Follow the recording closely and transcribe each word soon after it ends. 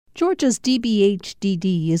Georgia's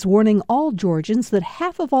DBHDD is warning all Georgians that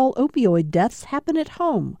half of all opioid deaths happen at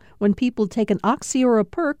home when people take an oxy or a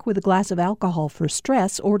perk with a glass of alcohol for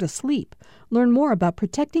stress or to sleep. Learn more about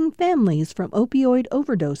protecting families from opioid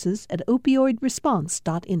overdoses at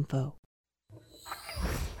opioidresponse.info.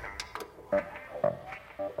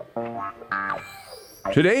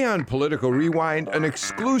 Today on Political Rewind, an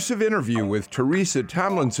exclusive interview with Teresa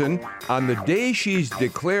Tomlinson on the day she's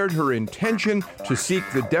declared her intention to seek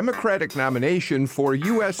the Democratic nomination for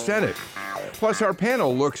U.S. Senate. Plus, our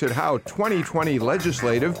panel looks at how 2020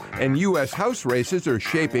 legislative and U.S. House races are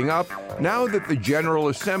shaping up now that the General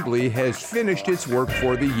Assembly has finished its work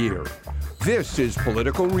for the year. This is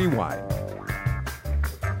Political Rewind.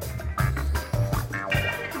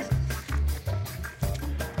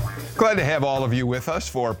 Glad to have all of you with us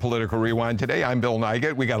for Political Rewind today. I'm Bill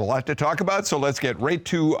Nygut. We got a lot to talk about, so let's get right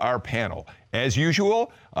to our panel. As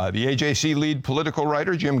usual, the AJC lead political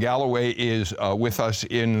writer, Jim Galloway, is with us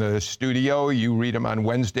in the studio. You read him on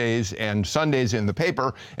Wednesdays and Sundays in the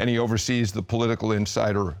paper, and he oversees the Political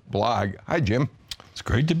Insider blog. Hi, Jim. It's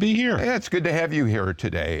great to be here. Yeah, it's good to have you here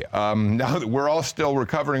today. Now that we're all still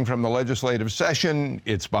recovering from the legislative session,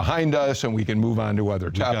 it's behind us, and we can move on to other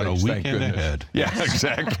topics. We've got a weekend ahead. Yeah,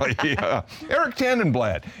 exactly. Eric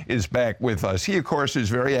Tannenblatt is back with us. He, of course, is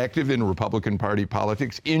very active in Republican Party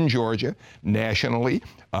politics in Georgia, nationally.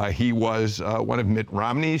 He was one of Mitt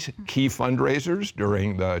Romney's key fundraisers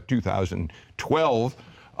during the 2012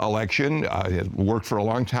 election. Worked for a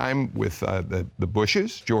long time with the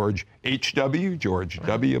Bushes, George H.W., George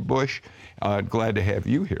W. Bush. Glad to have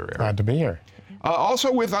you here, Eric. Glad to be here.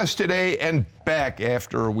 Also with us today and back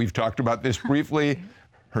after we've talked about this briefly,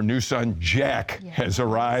 her new son, Jack, has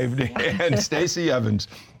arrived, and Stacey Evans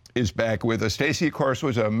is back with us. Stacey, of course,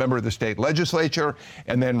 was a member of the state legislature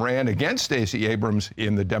and then ran against Stacey Abrams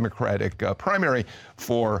in the Democratic primary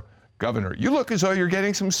for governor. You look as though you're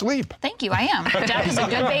getting some sleep. Thank you, I am. Jack is a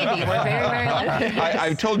good baby. We're very, very lucky.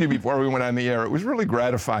 I told you before we went on the air, it was really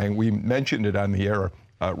gratifying. We mentioned it on the air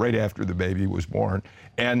right after the baby was born.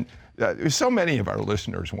 And so many of our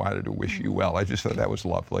listeners wanted to wish you well. I just thought that was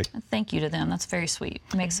lovely. Thank you to them. That's very sweet.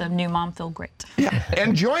 It makes a new mom feel great. Yeah,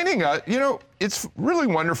 and joining us, you know, it's really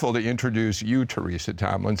wonderful to introduce you, Teresa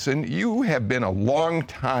Tomlinson. You have been a long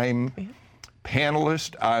time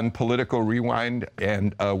panelist on Political Rewind,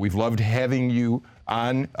 and we've loved having you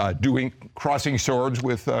on crossing swords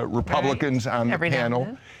with Republicans on the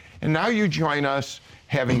panel. And now you join us,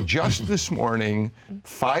 having just this morning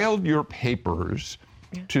filed your papers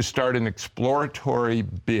to start an exploratory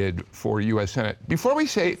bid for U.S. Senate. Before we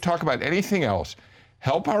talk about anything else,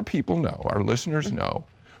 help our people know, our listeners know,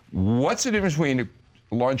 what's the difference between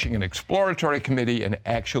launching an exploratory committee and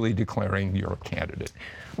actually declaring your candidate?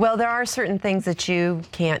 Well, there are certain things that you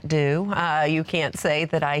can't do. You can't say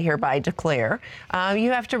that I hereby declare.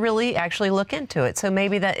 You have to really actually look into it. So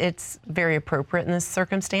maybe that it's very appropriate in this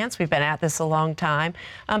circumstance. We've been at this a long time,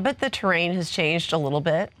 but the terrain has changed a little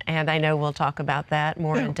bit, and I know we'll talk about that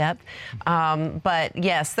more in depth. But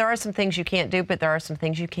yes, there are some things you can't do, but there are some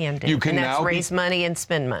things you can do. You can and that's now raise money and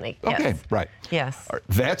spend money. Okay, yes. right. Yes.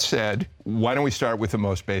 That said, why don't we start with the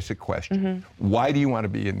most basic question? Why do you want to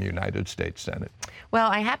be in the United States Senate? Well,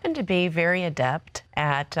 I happen to be very adept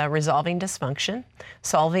at resolving dysfunction,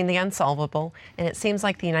 solving the unsolvable, and it seems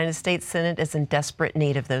like the United States Senate is in desperate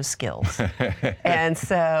need of those skills. And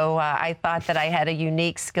so I thought that I had a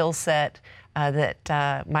unique skill set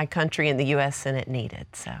that my country and the U.S. Senate needed.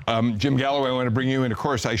 So, Jim Galloway, I want to bring you in. Of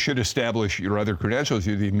course, I should establish your other credentials.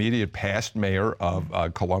 You're the immediate past mayor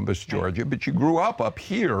of Columbus, Georgia, but you grew up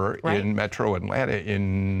here in Metro Atlanta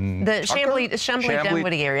in the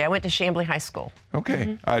Chamblee-Dunwoody area. I went to Chamblee High School.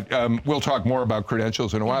 Okay. We'll talk more about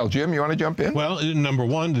credentials in a while. Jim, you want to jump in? Well, number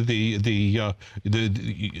one, in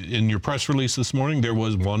your press release this morning, there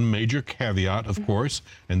was one major caveat, of course,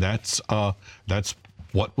 and that's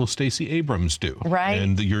what will Stacey Abrams do? Right.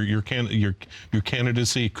 And your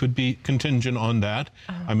candidacy could be contingent on that.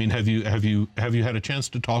 I mean, have you had a chance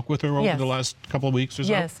to talk with her over the last couple of weeks or so?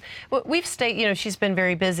 Yes. Well, we've stayed, you know, she's been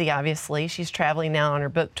very busy, obviously. She's traveling now on her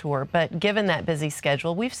book tour. But given that busy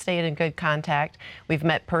schedule, we've stayed in good contact. We've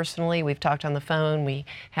met personally. We've talked on the phone. We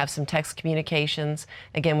have some text communications,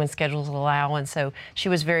 again, when schedules allow. And so she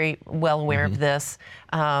was very well aware of this.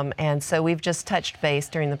 And so we've just touched base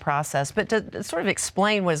during the process. But to sort of explain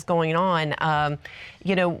what is going on,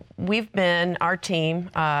 you know, we've been, our team,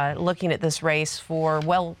 looking at this race for,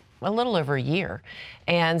 well, a little over a year.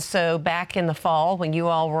 And so back in the fall, when you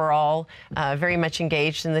all were all very much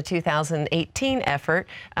engaged in the 2018 effort,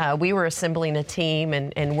 we were assembling a team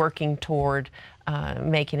and working toward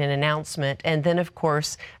making an announcement. And then, of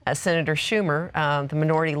course, Senator Schumer, the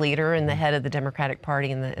minority leader and the head of the Democratic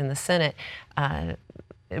Party in the Senate,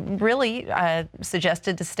 really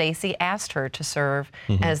suggested to Stacey, asked her to serve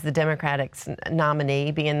as the Democratic nominee,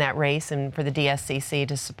 be in that race, and for the DSCC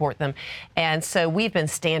to support them. And so we've been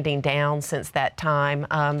standing down since that time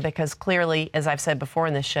because clearly, as I've said before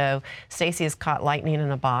in the show, Stacey has caught lightning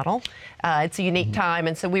in a bottle. It's a unique time,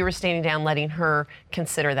 and so we were standing down, letting her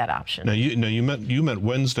consider that option. Now you met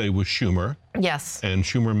Wednesday with Schumer. Yes. And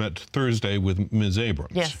Schumer met Thursday with Ms.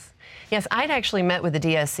 Abrams. Yes. Yes, I'd actually met with the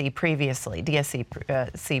DSC previously,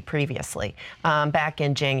 back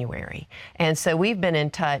in January. And so we've been in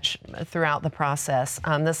touch throughout the process.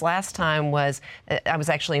 This last time was, I was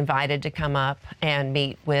actually invited to come up and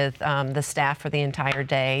meet with the staff for the entire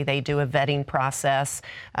day. They do a vetting process,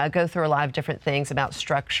 go through a lot of different things about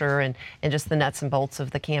structure and just the nuts and bolts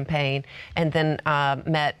of the campaign. And then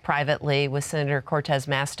met privately with Senator Cortez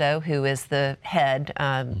Masto, who is the head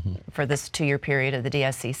for this 2-year period of the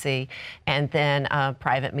DSCC. And then a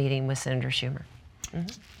private meeting with Senator Schumer.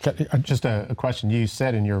 Just a question. You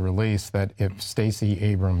said in your release that if Stacey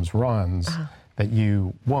Abrams runs, that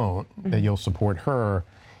you won't, that you'll support her.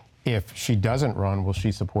 If she doesn't run, will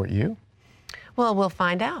she support you? Well, we'll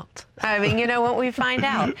find out. I mean, won't we find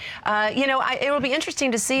out? It will be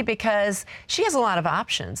interesting to see because she has a lot of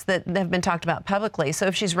options that have been talked about publicly. So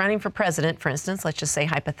if she's running for president, for instance, let's just say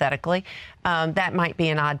hypothetically, that might be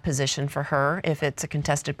an odd position for her if it's a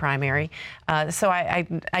contested primary. So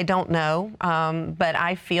I don't know, but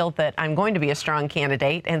I feel that I'm going to be a strong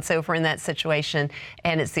candidate. And so if we're in that situation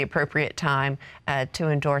and it's the appropriate time to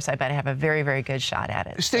endorse, I bet I have a very, very good shot at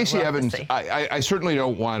it. Stacey Evans, I certainly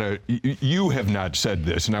don't want to, you have not said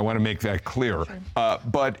this, and I want to make that clear. Sure.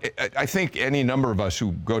 But I think any number of us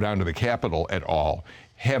who go down to the Capitol at all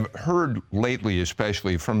have heard lately,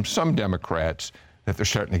 especially from some Democrats, that they're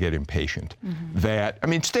starting to get impatient. That, I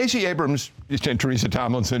mean, Stacey Abrams and Teresa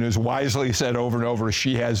Tomlinson has wisely said over and over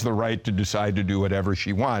she has the right to decide to do whatever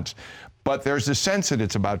she wants. But there's a sense that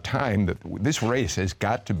it's about time that this race has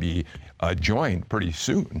got to be joined pretty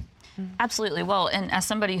soon. Absolutely. Well, and as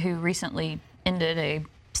somebody who recently ended a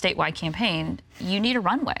statewide campaign, you need a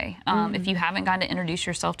runway. If you haven't gotten to introduce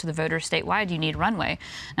yourself to the voters statewide, you need a runway.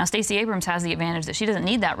 Now, Stacey Abrams has the advantage that she doesn't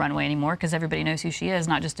need that runway anymore because everybody knows who she is,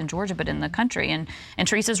 not just in Georgia, but in the country. And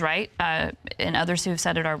Teresa's right, and others who have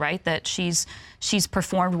said it are right, that she's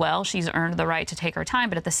performed well. She's earned the right to take her time.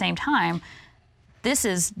 But at the same time, this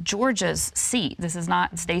is Georgia's seat. This is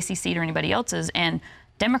not Stacey's seat or anybody else's. And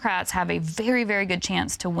Democrats have a very, very good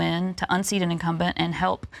chance to win, to unseat an incumbent and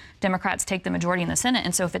help Democrats take the majority in the Senate.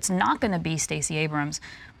 And so if it's not going to be Stacey Abrams,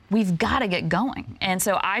 we've got to get going. And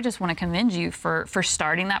so I just want to commend you for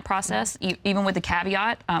starting that process, even with the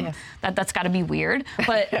caveat that's got to be weird.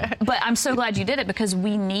 But I'm so glad you did it because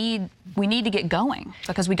we need to get going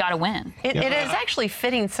because we got to win. It is actually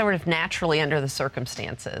fitting sort of naturally under the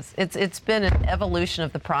circumstances. It's been an evolution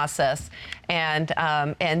of the process, and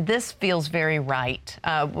this feels very right.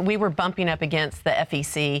 We were bumping up against the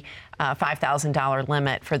FEC $5,000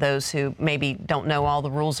 limit for those who maybe don't know all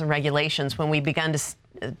the rules and regulations. When we begun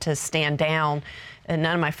to stand down, and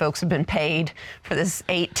none of my folks have been paid for this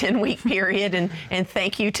 8-10 week period, and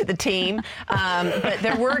thank you to the team. But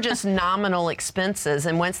there were just nominal expenses,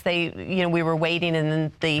 and once we were waiting, and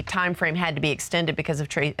then the time frame had to be extended because of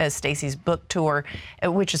Stacey's book tour,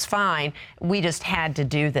 which is fine. We just had to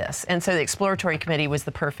do this, and so the exploratory committee was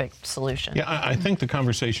the perfect solution. Yeah, I think the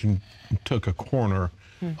conversation took a corner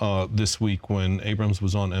this week when Abrams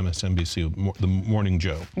was on MSNBC, the Morning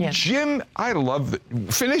Joe. Yes. Jim, I love that.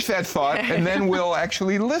 Finish that thought, and then we'll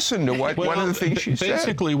actually listen to one of the things she said.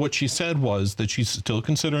 Basically, what she said was that she's still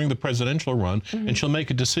considering the presidential run, and she'll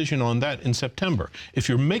make a decision on that in September. If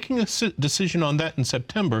you're making a decision on that in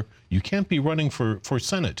September, you can't be running for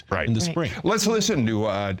Senate in the spring. Let's listen to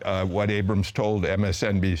what Abrams told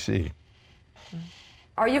MSNBC.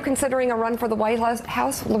 Are you considering a run for the White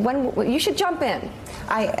House? When you should jump in.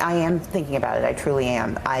 I am thinking about it. I truly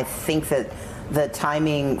am. I think that the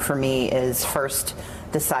timing for me is first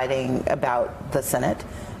deciding about the Senate,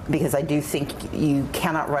 because I do think you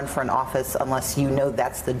cannot run for an office unless you know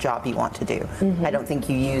that's the job you want to do. I don't think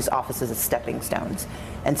you use offices as stepping stones.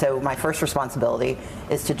 And so my first responsibility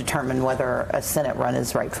is to determine whether a Senate run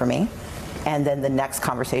is right for me. And then the next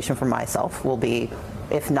conversation for myself will be,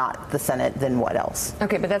 if not the Senate, then what else?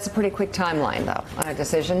 Okay, but that's a pretty quick timeline, though, on a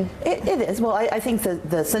decision. It is. Well, I think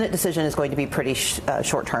the Senate decision is going to be pretty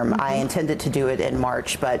short term. I intended to do it in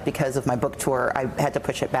March, but because of my book tour, I had to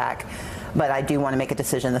push it back. But I do want to make a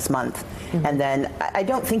decision this month. And then I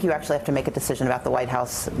don't think you actually have to make a decision about the White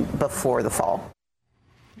House before the fall.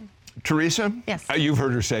 Teresa? Yes. You've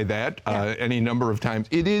heard her say that any number of times.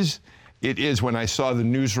 It is, when I saw the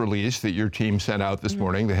news release that your team sent out this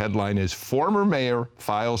morning, the headline is, former mayor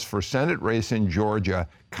files for Senate race in Georgia,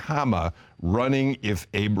 comma, running if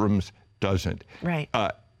Abrams doesn't. Right.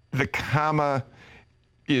 The comma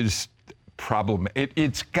is problem.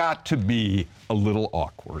 It's got to be a little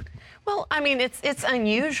awkward. Well, I mean, it's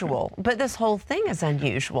unusual, but this whole thing is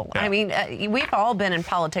unusual. Yeah. I mean, we've all been in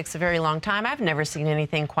politics a very long time. I've never seen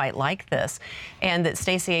anything quite like this. And that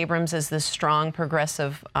Stacey Abrams is this strong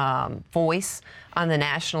progressive voice on the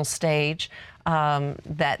national stage,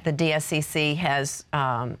 that the DSCC has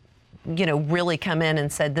really come in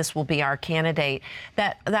and said this will be our candidate.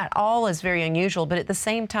 That all is very unusual. But at the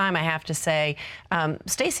same time, I have to say,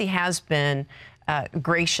 Stacey has been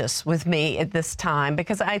gracious with me at this time,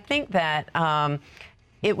 because I think that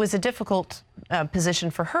it was a difficult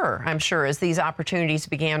position for her, I'm sure, as these opportunities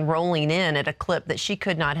began rolling in at a clip that she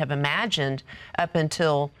could not have imagined up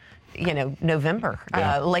until November,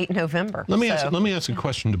 late November. Let me ask a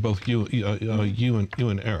question to both you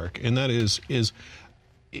and Eric, and that is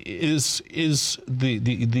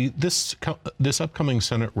this upcoming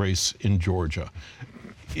Senate race in Georgia,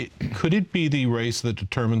 could it be the race that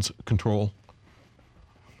determines control?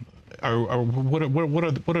 Or what are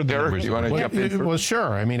the Eric, numbers? do you want to jump in? Well,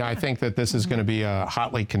 sure. I mean, I think that this is going to be a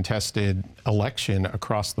hotly contested election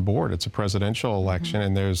across the board. It's a presidential election,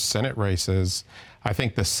 and there's Senate races. I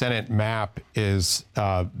think the Senate map is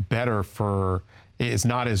is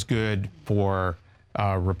not as good for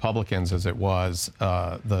Republicans as it was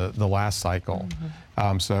the last cycle.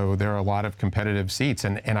 So there are a lot of competitive seats,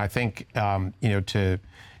 and I think to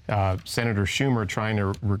Senator Schumer trying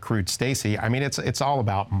to recruit Stacey, I mean, it's all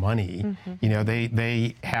about money.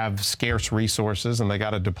 They have scarce resources, and they got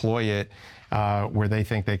to deploy it where they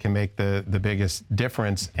think they can make the biggest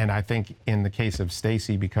difference. And I think in the case of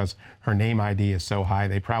Stacey, because her name ID is so high,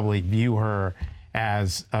 they probably view her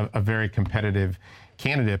as a very competitive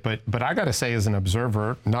candidate. But I got to say, as an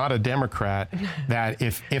observer, not a Democrat, that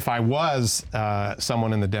if I was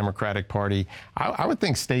someone in the Democratic Party, I would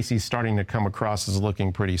think Stacey's starting to come across as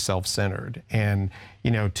looking pretty self-centered, and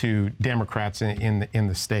to Democrats in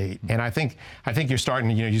the state. And I think you're starting.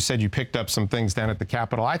 You said you picked up some things down at the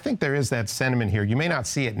Capitol. I think there is that sentiment here. You may not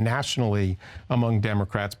see it nationally among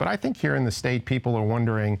Democrats, but I think here in the state, people are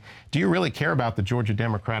wondering, do you really care about the Georgia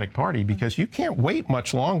Democratic Party? Because you can't wait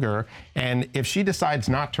much longer. And if she decides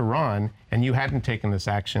not to run, and you hadn't taken this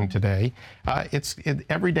action today,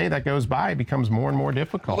 every day that goes by becomes more and more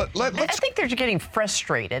difficult. I think they're getting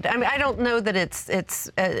frustrated. I mean, I don't know that it's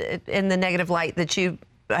in the negative light that you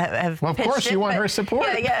have. Well, of course, you want her support.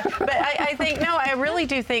 Yeah. But I think, no, I really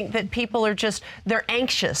do think that people are they're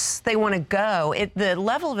anxious. They want to go. The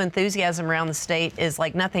level of enthusiasm around the state is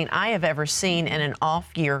like nothing I have ever seen in an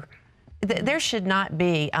off year. There should not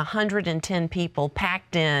be 110 people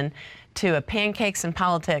packed in to a pancakes and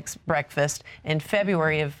politics breakfast in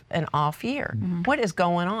February of an off year. What is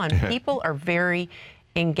going on? People are very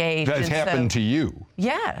engaged. That's happened to you?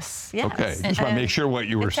 Yes. Okay, just want to make sure what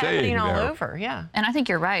you were saying happening all there. over, yeah. And I think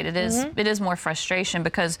you're right. It is more frustration,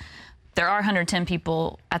 because there are 110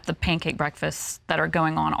 people at the pancake breakfasts that are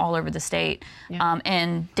going on all over the state. Yeah.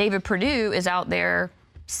 And David Perdue is out there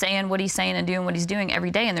saying what he's saying and doing what he's doing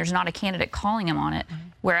every day, and there's not a candidate calling him on it.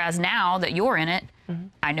 Whereas now that you're in it,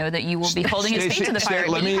 I know that you will be holding his feet to the fire.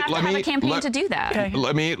 But you have to have a campaign to do that. Okay.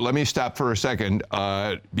 Let me stop for a second,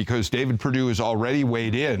 because David Perdue has already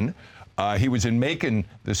weighed in. He was in Macon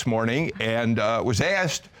this morning and was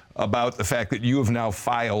asked about the fact that you have now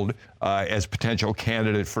filed as potential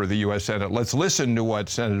candidate for the U.S. Senate. Let's listen to what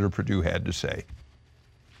Senator Perdue had to say.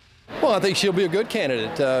 Well, I think she'll be a good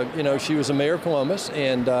candidate. She was a mayor of Columbus,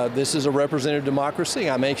 and this is a representative democracy.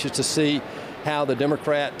 I'm anxious to see how the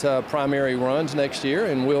Democrat primary runs next year,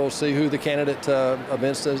 and we'll see who the candidate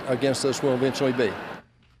against us will eventually be.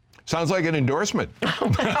 Sounds like an endorsement.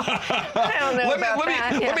 I don't know about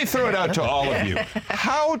that. Let me throw it out to all of you.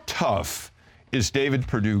 How tough is David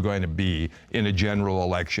Perdue going to be in a general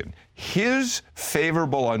election? His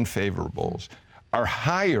favorable unfavorables are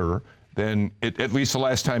higher than, at least the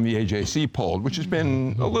last time the AJC polled, which has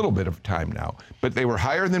been a little bit of time now, but they were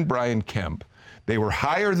higher than Brian Kemp. They were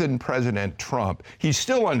higher than President Trump. He's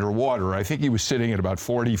still underwater. I think he was sitting at about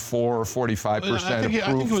 44, 45% approve, I think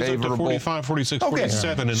it was favorable. up to 45, 46,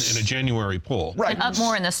 47 in a January poll. Right. And up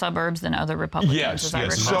more in the suburbs than other Republicans, as I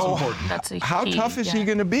recall. So that's how key, tough is he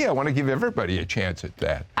going to be? I want to give everybody a chance at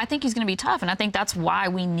that. I think he's going to be tough, and I think that's why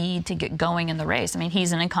we need to get going in the race. I mean,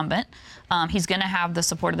 he's an incumbent. He's going to have the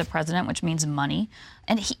support of the president, which means money.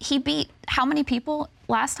 And he beat how many people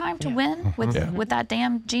last time to win with that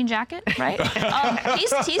damn jean jacket, right?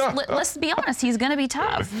 Let's be honest, he's going to be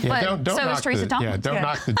tough. Yeah, but so is Teresa Tomlinson. Don't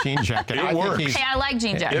knock the jean jacket. It works. Hey, I like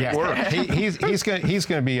jean jackets. It works. He's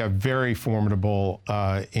going to be a very formidable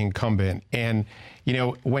incumbent. And, you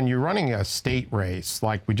know, when you're running a state race,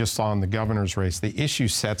 like we just saw in the governor's race, the issue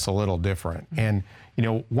set's a little different. And, you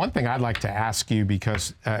know, one thing I'd like to ask you,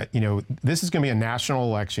 because, you know, this is going to be a national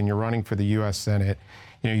election. You're running for the U.S. Senate.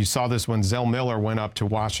 You know, you saw this when Zell Miller went up to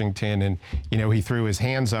Washington and, you know, he threw his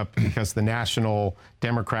hands up because the National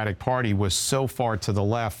Democratic Party was so far to the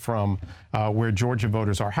left from where Georgia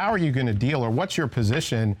voters are. How are you going to deal, or what's your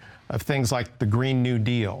position of things like the Green New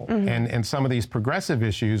Deal and some of these progressive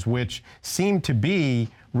issues, which seem to be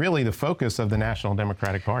really the focus of the National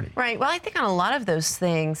Democratic Party? Right. Well, I think on a lot of those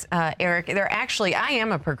things, Eric, I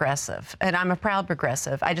am a progressive, and I'm a proud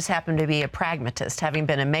progressive. I just happen to be a pragmatist. Having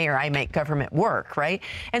been a mayor, I make government work, right?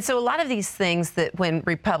 And so a lot of these things that when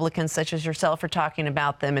Republicans such as yourself are talking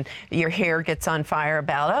about them and your hair gets on fire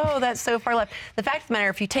about, oh, that's so far left. The fact of the matter,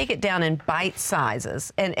 if you take it down in bite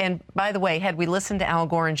sizes, and by the way, had we listened to Al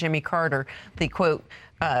Gore and Jimmy Carter, the quote,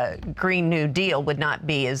 Green New Deal would not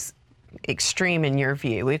be as extreme in your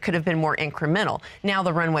view. It could have been more incremental. Now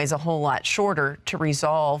the runway's a whole lot shorter to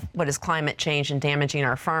resolve what is climate change and damaging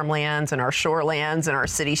our farmlands and our shorelands and our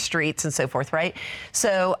city streets and so forth, right?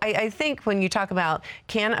 So I think when you talk about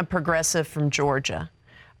can a progressive from Georgia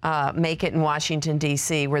make it in Washington,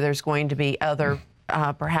 D.C., where there's going to be other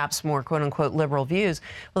perhaps more quote-unquote liberal views.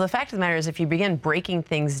 Well, the fact of the matter is if you begin breaking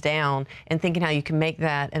things down and thinking how you can make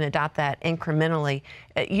that and adopt that incrementally,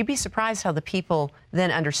 you'd be surprised how the people then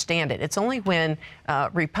understand it. It's only when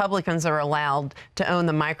Republicans are allowed to own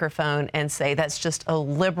the microphone and say that's just a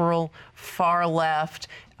liberal, far-left,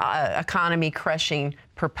 economy-crushing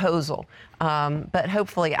proposal. But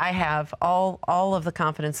hopefully I have all of the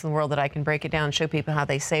confidence in the world that I can break it down and show people how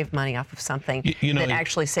they save money off of something that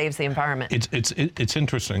actually saves the environment. It's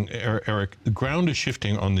interesting, Eric. The ground is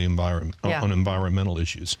shifting on the environment, on environmental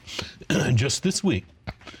issues. Just this week,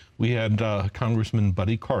 we had Congressman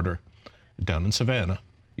Buddy Carter down in Savannah.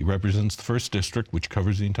 He represents the 1st District, which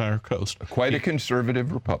covers the entire coast. Quite a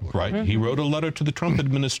conservative Republican. Right. He wrote a letter to the Trump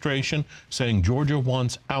administration saying Georgia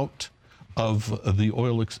wants out of the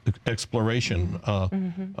oil exploration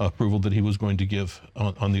approval that he was going to give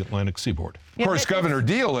on the Atlantic seaboard. Of course, Governor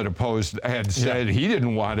Deal had said he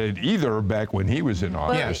didn't want it either back when he was in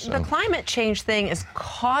office. The climate change thing is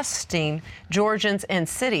costing Georgians and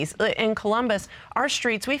cities. In Columbus, our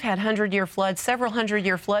streets, we've had 100-year floods, several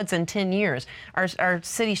 100-year floods in 10 years. Our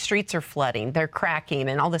city streets are flooding, they're cracking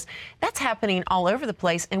and all this. That's happening all over the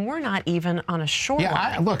place, and we're not even on a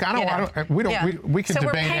shoreline. We could debate so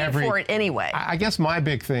we're paying for it anyway. I guess my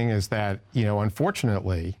big thing is that, you know,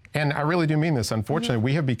 unfortunately, and I really do mean this, unfortunately,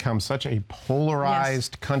 we have become such a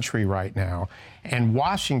polarized country right now. And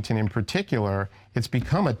Washington in particular, it's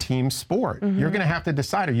become a team sport. You're going to have to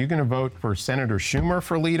decide, are you going to vote for Senator Schumer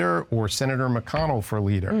for leader or Senator McConnell for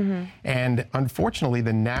leader? And unfortunately,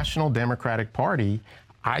 the National Democratic Party,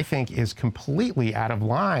 I think, is completely out of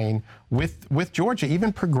line with Georgia,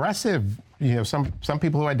 even progressive. You know, some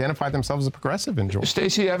people who identify themselves as progressive in Georgia.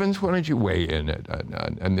 Stacey Evans, why don't you weigh in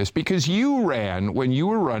on this? Because you ran, when you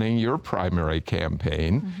were running your primary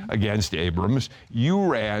campaign against Abrams, you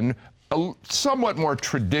ran a somewhat more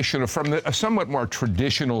traditional, from a somewhat more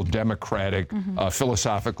traditional Democratic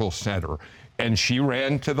philosophical center. And she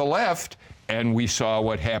ran to the left, and we saw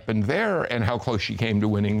what happened there and how close she came to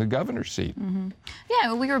winning the governor's seat.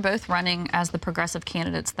 Yeah, we were both running as the progressive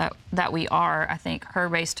candidates that we are. I think her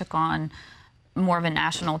race took on more of a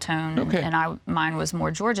national tone, and mine was more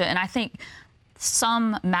Georgia. And I think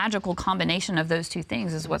some magical combination of those two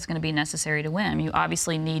things is what's going to be necessary to win. You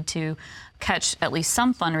obviously need to catch at least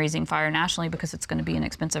some fundraising fire nationally because it's going to be an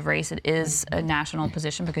expensive race. It is a national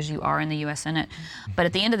position because you are in the U.S. Senate. But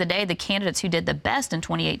at the end of the day, the candidates who did the best in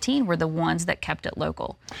 2018 were the ones that kept it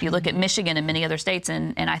local. You look at Michigan and many other states,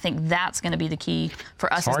 and I think that's going to be the key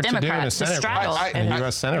for us as Democrats to straddle. In the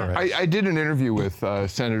U.S. Senate race. I did an interview with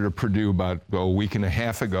Senator Perdue about a week and a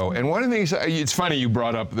half ago, and one of the things, it's funny you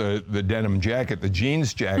brought up the denim jacket, the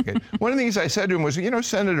jeans jacket. One of the things I said to him was, you know,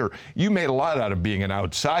 Senator, you made a lot out of being an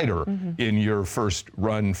outsider in your first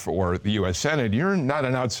run for the U.S. Senate. You're not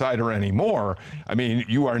an outsider anymore. I mean,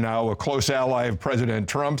 you are now a close ally of President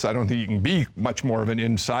Trump's. I don't think you can be much more of an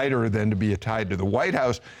insider than to be tied to the White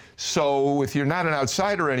House. So if you're not an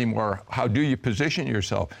outsider anymore, how do you position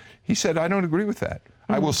yourself? He said, I don't agree with that.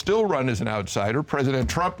 I will still run as an outsider. President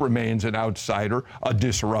Trump remains an outsider, a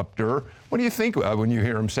disruptor, What do you think when you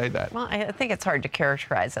hear him say that? Well, I think it's hard to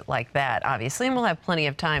characterize it like that, obviously, and we'll have plenty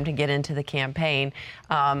of time to get into the campaign.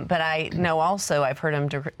 But I know also I've heard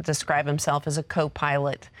him describe himself as a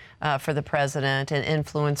co-pilot for the president, an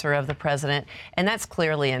influencer of the president, and that's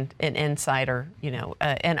clearly an insider,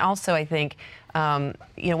 and also I think,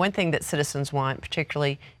 one thing that citizens want,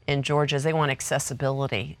 particularly in Georgia, is they want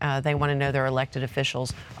accessibility. They want to know their elected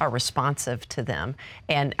officials are responsive to them.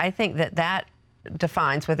 And I think that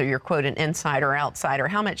defines whether you're, quote, an insider or outsider.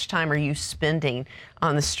 How much time are you spending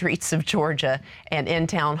on the streets of Georgia and in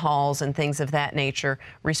town halls and things of that nature,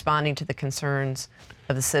 responding to the concerns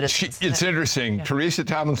of the citizens? It's interesting. Yeah. Teresa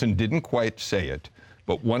Tomlinson didn't quite say it,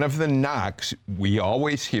 but one of the knocks we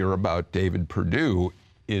always hear about David Perdue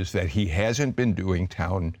is that he hasn't been doing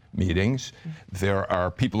town meetings. There are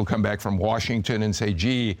people who come back from Washington and say,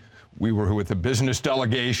 gee, we were with the business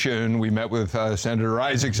delegation, we met with Senator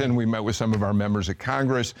Isaacson, we met with some of our members of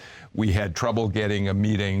Congress. We had trouble getting a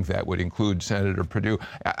meeting that would include Senator Perdue.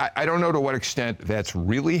 I don't know to what extent that's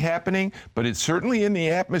really happening, but it's certainly in the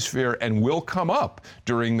atmosphere and will come up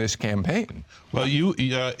during this campaign. Well,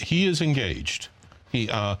 he is engaged. He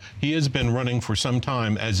has been running for some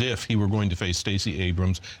time as if he were going to face Stacey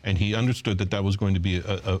Abrams, and he understood that was going to be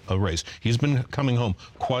a race. He's been coming home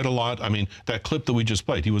quite a lot. I mean, that clip that we just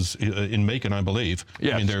played, he was in Macon, I believe.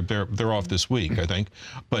 Yes. I mean, they're off this week, I think.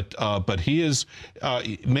 But he is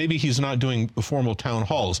maybe he's not doing formal town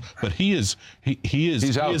halls, but he's out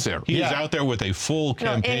there. He is out there with a full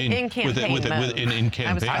campaign. In campaign in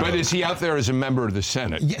campaign. But is he out there as a member of the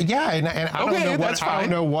Senate? Yeah, and I don't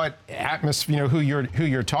know what atmosphere, who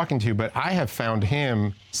you're talking to, but I have found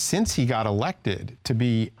him since he got elected to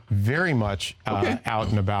be very much out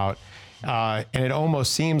and about. And it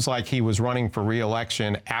almost seems like he was running for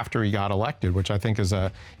re-election after he got elected, which I think is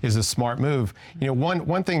a smart move.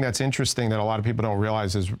 One thing that's interesting that a lot of people don't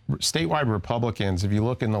realize is statewide Republicans, if you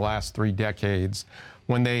look in the last 3 decades,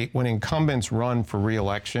 when incumbents run for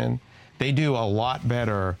re-election, they do a lot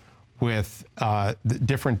better with the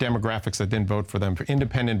different demographics that didn't vote for them, for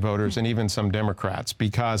independent voters and even some Democrats,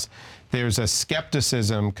 because there's a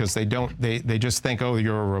skepticism because they just think, oh,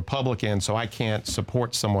 you're a Republican, so I can't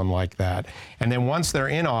support someone like that. And then once they're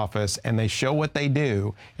in office and they show what they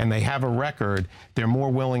do and they have a record, they're more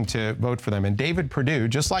willing to vote for them. And David Perdue,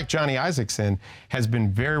 just like Johnny Isaacson, has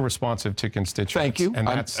been very responsive to constituents. Thank you. And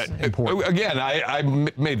that's important. Again, I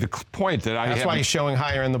made the point that that's why he's showing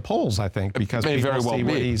higher in the polls, I think, because people see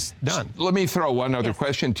what he's done. Let me throw one other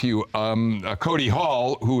question to you. Cody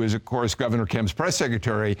Hall, who is, of course, Governor Kemp's press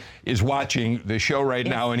secretary, is watching the show right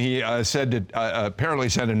now, and he apparently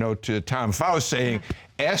sent a note to Tom Faust saying,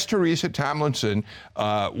 ask Teresa Tomlinson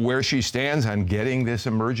where she stands on getting this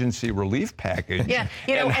emergency relief package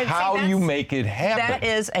and how you make it happen. That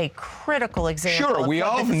is a critical example of we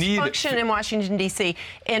all need dysfunction in Washington, D.C.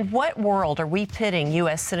 In what world are we pitting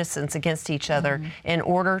U.S. citizens against each other in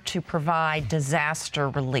order to provide disaster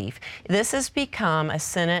relief? This has become a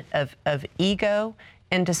Senate of ego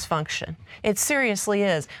and dysfunction. It seriously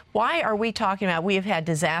is. Why are we talking about we have had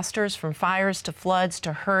disasters from fires to floods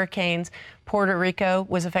to hurricanes? Puerto Rico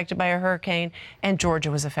was affected by a hurricane, and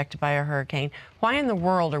Georgia was affected by a hurricane. Why in the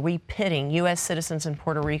world are we pitting U.S. citizens in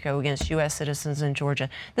Puerto Rico against U.S. citizens in Georgia?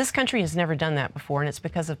 This country has never done that before, and it's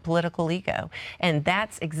because of political ego. And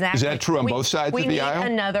that's exactly... Is that true on both sides of the aisle? We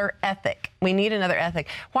need another ethic. We need another ethic.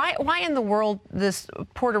 Why in the world this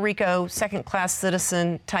Puerto Rico second-class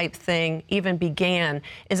citizen type thing even began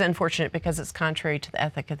is unfortunate, because it's contrary to the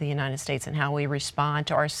ethic of the United States and how we respond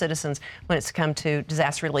to our citizens when it's come to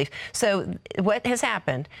disaster relief. So what has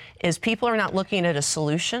happened is people are not looking at a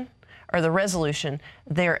solution or the resolution.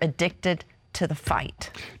 They're addicted to the fight.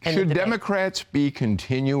 Should Democrats be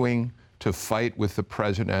continuing to fight with the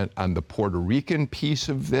president on the Puerto Rican piece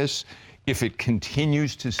of this if it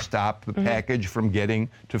continues to stop the package from getting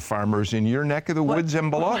to farmers in your neck of the woods and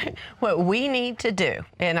below? What we need to do,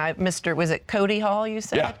 and was it Cody Hall you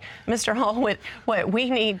said? Yeah. Mr. Hall, what we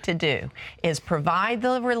need to do is provide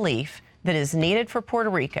the relief that is needed for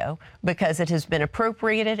Puerto Rico, because it has been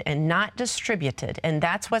appropriated and not distributed, and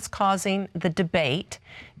that's what's causing the debate.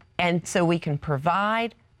 And so we can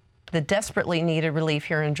provide the desperately needed relief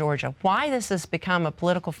here in Georgia. Why this has become a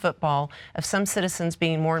political football of some citizens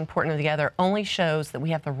being more important than the other only shows that we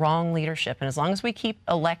have the wrong leadership. And as long as we keep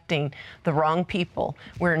electing the wrong people,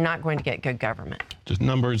 we're not going to get good government. Just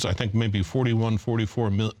numbers, I think maybe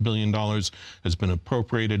 $44 billion has been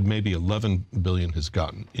appropriated. Maybe $11 billion has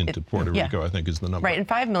gotten into Puerto Rico, I think is the number. Right, and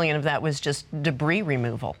 $5 million of that was just debris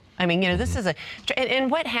removal. I mean, this is and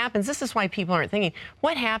what happens, this is why people aren't thinking,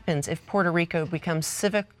 what happens if Puerto Rico becomes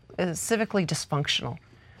civically dysfunctional?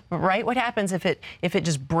 right? What happens if it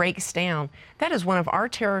just breaks down? That is one of our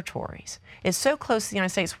territories. It's so close to the United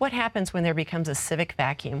States. What happens when there becomes a civic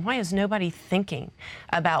vacuum? Why is nobody thinking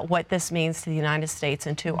about what this means to the United States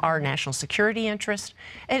and to our national security interest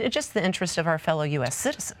and just the interest of our fellow U.S.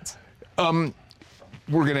 citizens?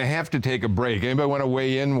 We're going to have to take a break. Anybody want to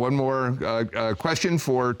weigh in? One more question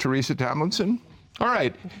for Teresa Tomlinson? All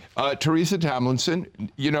right. Teresa Tomlinson,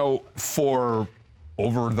 you know, for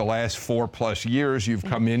over the last 4+ years, you've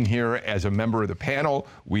come in here as a member of the panel.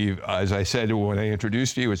 We've, as I said when I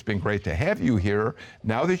introduced you, it's been great to have you here.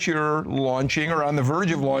 Now that you're launching or on the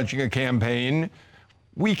verge of launching a campaign,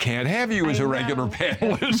 we can't have you as a regular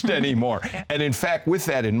panelist anymore. And in fact, with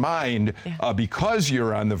that in mind, because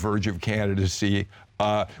you're on the verge of candidacy,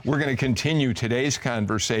 we're going to continue today's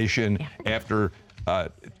conversation after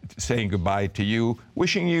saying goodbye to you,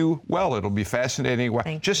 wishing you well. It'll be fascinating.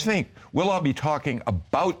 Just think, we'll all be talking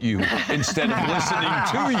about you instead of listening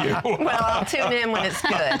to you. Well, I'll tune in when it's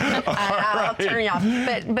good. I'll turn you off.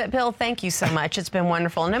 But Bill, thank you so much. It's been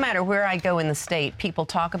wonderful. No matter where I go in the state, people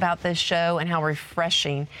talk about this show and how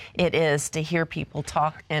refreshing it is to hear people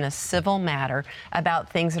talk in a civil manner about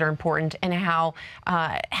things that are important and how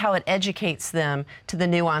it educates them to the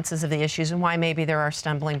nuances of the issues and why maybe there are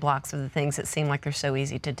stumbling blocks of the things that seem like they're so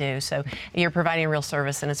easy to do. So you're providing a real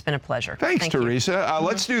service, and it's been a pleasure. Thanks, Teresa.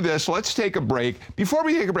 Let's do this. Let's take a break. Before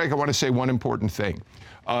we take a break, I want to say one important thing.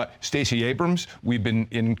 Stacey Abrams, we've been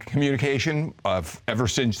in communication ever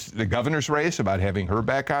since the governor's race about having her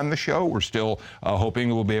back on the show. We're still hoping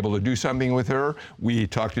we'll be able to do something with her. We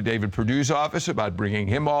talked to David Perdue's office about bringing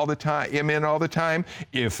him in all the time.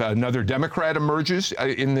 If another Democrat emerges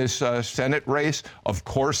in this Senate race, of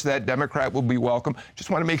course that Democrat will be welcome.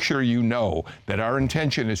 Just want to make sure you know that our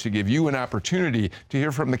intention is to give you an opportunity to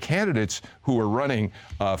hear from the candidates who are running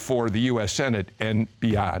for the U.S. Senate and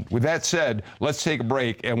beyond. With that said, let's take a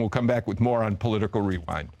break, and we'll come back with more on Political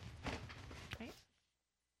Rewind.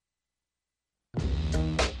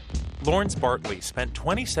 Lawrence Barkley spent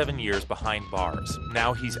 27 years behind bars.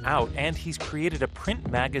 Now he's out, and he's created a print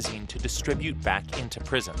magazine to distribute back into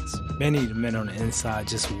prisons. Many of the men on the inside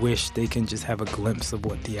just wish they can just have a glimpse of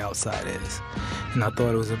what the outside is. And I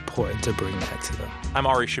thought it was important to bring that to them. I'm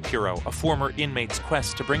Ari Shapiro, a former inmate's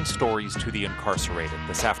quest to bring stories to the incarcerated.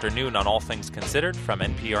 This afternoon on All Things Considered from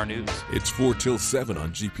NPR News. It's 4 till 7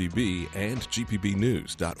 on GPB and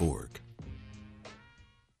gpbnews.org.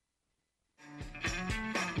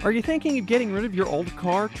 Are you thinking of getting rid of your old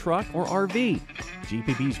car, truck, or RV?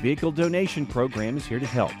 GPB's Vehicle Donation Program is here to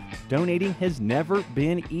help. Donating has never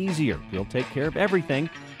been easier. We'll take care of everything,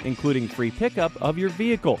 including free pickup of your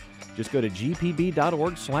vehicle. Just go to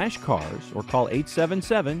gpb.org/cars or call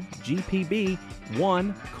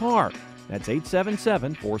 877-GPB-1-CAR. That's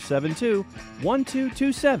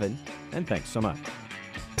 877-472-1227. And thanks so much.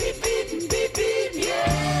 Beep, beep, beep, beep, yeah.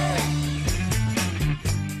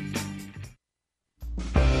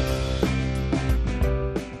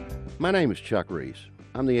 My name is Chuck Reese.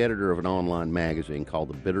 I'm the editor of an online magazine called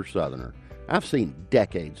The Bitter Southerner. I've seen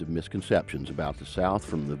decades of misconceptions about the South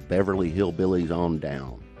from the Beverly Hillbillies on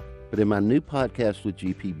down. But in my new podcast with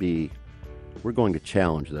GPB, we're going to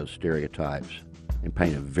challenge those stereotypes and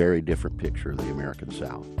paint a very different picture of the American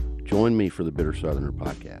South. Join me for the Bitter Southerner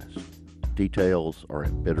podcast. Details are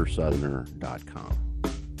at bittersoutherner.com.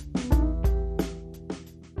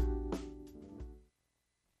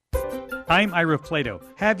 I'm Ira Flato.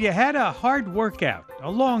 Have you had a hard workout, a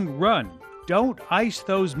long run? Don't ice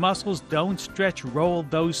those muscles, don't stretch, roll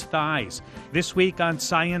those thighs. This week on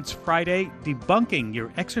Science Friday, debunking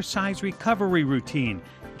your exercise recovery routine.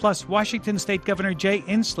 Plus, Washington State Governor Jay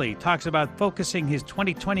Inslee talks about focusing his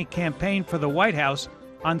 2020 campaign for the White House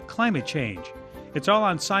on climate change. It's all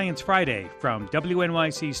on Science Friday from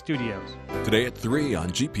WNYC Studios. Today at 3 on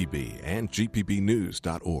GPB and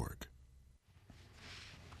gpbnews.org.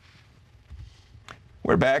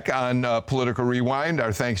 We're back on Political Rewind.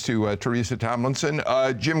 Our thanks to Teresa Tomlinson.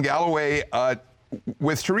 Jim Galloway,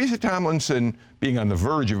 with Teresa Tomlinson being on the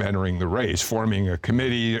verge of entering the race, forming a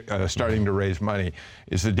committee, starting to raise money,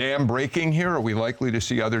 is the dam breaking here? Are we likely to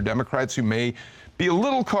see other Democrats who may be a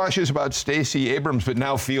little cautious about Stacey Abrams, but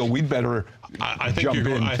now feel we'd better jump in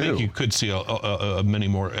too? I think you could see many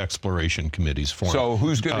more exploration committees formed. So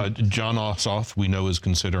who's going to? John Ossoff, we know, is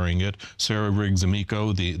considering it. Sarah Riggs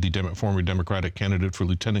Amico, the former Democratic candidate for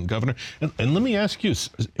lieutenant governor. And let me ask you,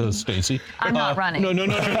 Stacey. I'm not running. No.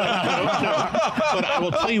 But I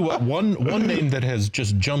will tell you what, one name that has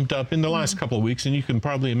just jumped up in the last couple of weeks, and you can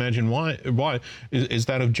probably imagine why is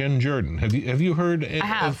that of Jen Jordan. Have you heard?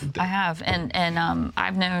 I have, and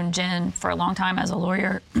I've known Jen for a long time as a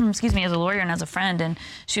lawyer. As a lawyer and as a friend, and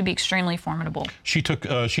she would be extremely formidable. She took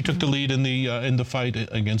the lead in the fight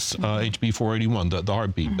against HB 481, the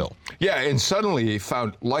heartbeat bill. Yeah, and suddenly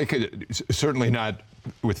found, certainly not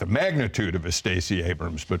with the magnitude of a Stacey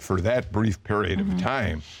Abrams, but for that brief period of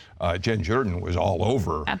time, Jen Jordan was all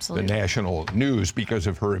over the national news because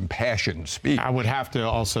of her impassioned speech. I would have to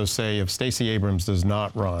also say, if Stacey Abrams does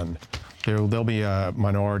not run, there'll be a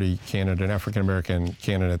minority candidate, an African-American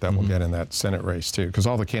candidate that will get in that Senate race, too, because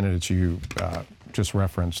all the candidates you just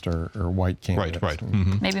referenced are white candidates. Right.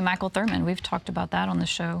 Maybe Michael Thurmond. We've talked about that on the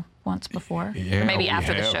show once before. Yeah, or maybe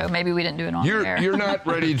after the show. Maybe we didn't do it on air. You're not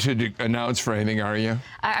ready to announce for anything, are you?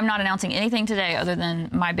 I'm not announcing anything today other than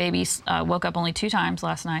my baby woke up only 2 times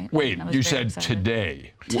last night. Wait, you said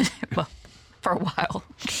today. Well, for a while.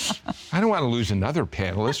 I don't want to lose another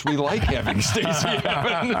panelist. We like having Stacey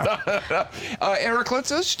Abrams. Eric,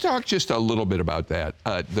 let's talk just a little bit about that,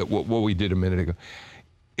 what we did a minute ago.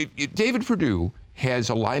 David Perdue has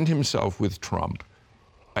aligned himself with Trump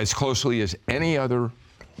as closely as any other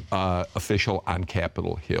official on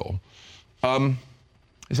Capitol Hill.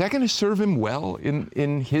 Is that going to serve him well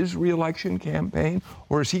in his reelection campaign,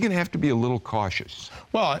 or is he going to have to be a little cautious?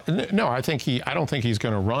 Well, no, I don't think he's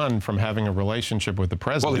going to run from having a relationship with the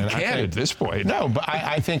president. Well, he can at this point. No, but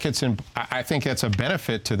I think it's a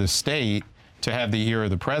benefit to the state to have the ear of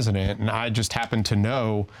the president, and I just happen to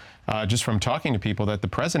know, just from talking to people, that the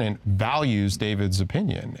president values David's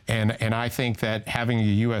opinion, and I think that having a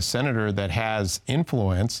U.S. senator that has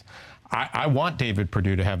influence. I want David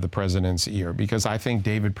Perdue to have the president's ear, because I think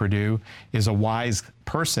David Perdue is a wise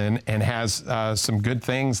person and has some good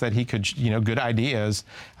things that he could, good ideas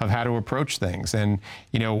of how to approach things. And,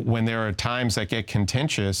 when there are times that get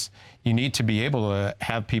contentious, you need to be able to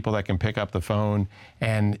have people that can pick up the phone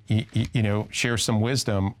and, share some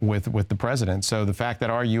wisdom with the president. So the fact that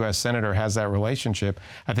our U.S. senator has that relationship,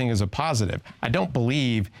 I think, is a positive. I don't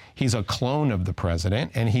believe he's a clone of the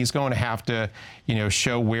president, and he's going to have to,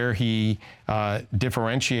 show where he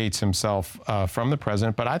differentiates himself from the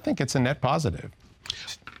president. But I think it's a net positive.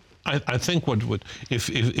 I think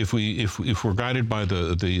if we're guided by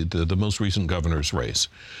the most recent governor's race,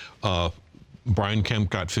 Brian Kemp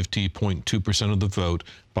got 50.2% of the vote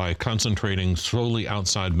by concentrating solely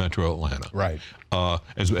outside Metro Atlanta. Right.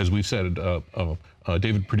 As we've said,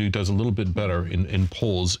 David Perdue does a little bit better in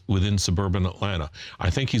polls within suburban Atlanta. I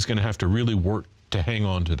think he's going to have to really work to hang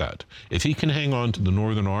on to that. If he can hang on to the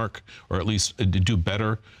northern arc, or at least do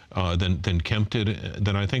better than Kemp did,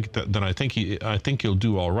 then I think he'll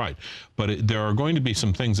do all right. But there are going to be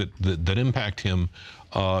some things that impact him,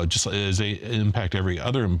 just as they impact every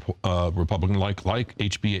other Republican, like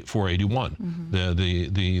HB 481,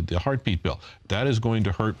 the heartbeat bill. That is going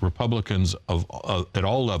to hurt Republicans at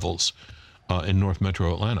all levels in North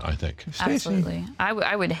Metro Atlanta, I think. Absolutely.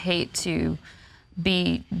 I would hate to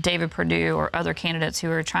be David Perdue or other candidates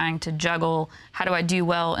who are trying to juggle, how do I do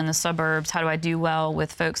well in the suburbs? How do I do well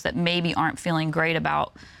with folks that maybe aren't feeling great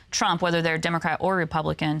about Trump, whether they're Democrat or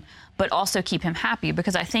Republican, but also keep him happy?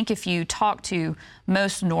 Because I think if you talk to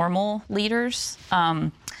most normal leaders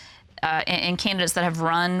and candidates that have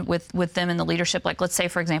run with them in the leadership, like let's say,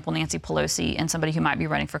 for example, Nancy Pelosi and somebody who might be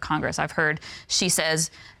running for Congress, I've heard she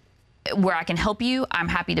says, where I can help you, I'm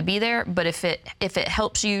happy to be there. But if it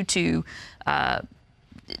helps you to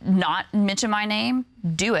not mention my name,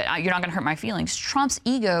 do it. You're not going to hurt my feelings. Trump's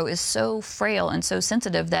ego is so frail and so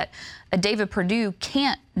sensitive that a David Perdue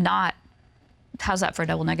can't not. How's that for a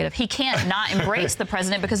double negative? He can't not embrace the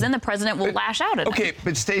president, because then the president will lash out at him. Okay,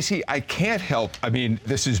 but Stacey, I can't help. I mean,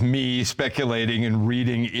 this is me speculating and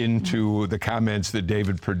reading into the comments that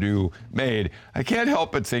David Perdue made. I can't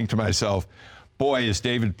help but think to myself, boy, is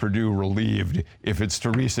David Perdue relieved if it's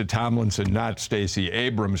Teresa Tomlinson, not Stacey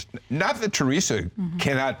Abrams. Not that Teresa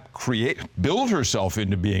cannot build herself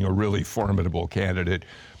into being a really formidable candidate,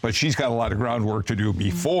 but she's got a lot of groundwork to do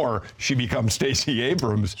before she becomes Stacey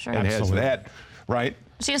Abrams and has that, right?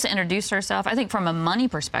 She has to introduce herself. I think from a money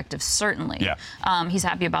perspective, certainly. Yeah. He's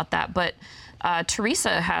happy about that. But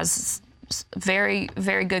Teresa has very,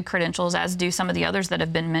 very good credentials, as do some of the others that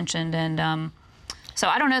have been mentioned. And so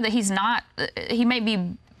I don't know that he may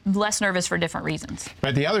be less nervous for different reasons.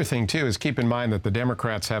 But the other thing, too, is keep in mind that the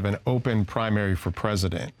Democrats have an open primary for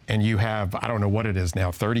president. And you have, I don't know what it is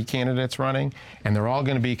now, 30 candidates running, and they're all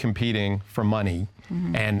going to be competing for money.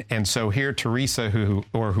 And so here, Teresa,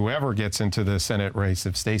 or whoever gets into the Senate race,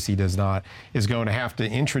 if Stacey does not, is going to have to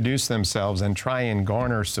introduce themselves and try and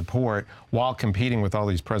garner support while competing with all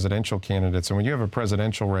these presidential candidates. And when you have a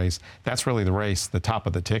presidential race, that's really the race, the top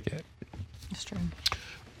of the ticket. That's true.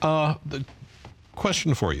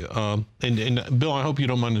 Question for you, and Bill, I hope you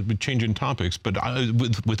don't mind changing topics, but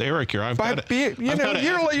with Eric here,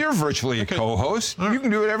 you're virtually a co-host. You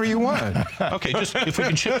can do whatever you want. Okay, just if we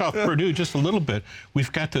can shift off Perdue just a little bit,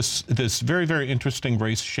 we've got this very, very interesting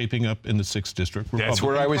race shaping up in the 6th District. That's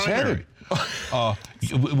where I was headed.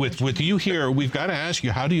 With you here, we've got to ask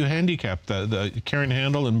you, how do you handicap the Karen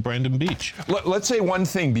Handel and Brandon Beach? Let's say one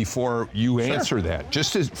thing before you answer that,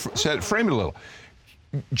 just to frame it a little.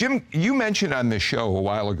 Jim, you mentioned on this show a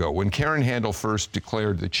while ago when Karen Handel first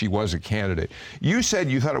declared that she was a candidate, you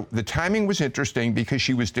said you thought the timing was interesting because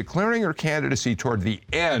she was declaring her candidacy toward the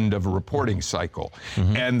end of a reporting cycle.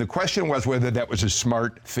 And the question was whether that was a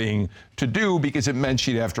smart thing to do because it meant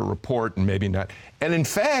she'd have to report and maybe not. And in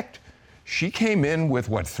fact, she came in with,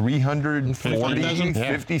 what, 340,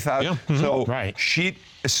 50,000? Yeah. So she,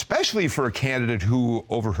 especially for a candidate who,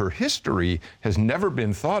 over her history, has never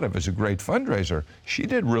been thought of as a great fundraiser, she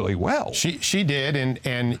did really well. She did,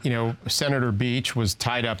 and you know, Senator Beach was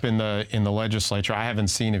tied up in the legislature. I haven't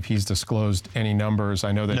seen if he's disclosed any numbers.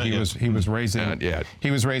 I know that he was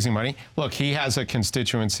raising money. Look, he has a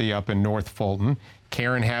constituency up in North Fulton.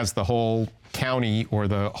 Karen has the whole county or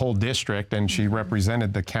the whole district, and she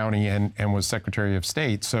represented the county and was Secretary of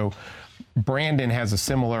State. So Brandon has a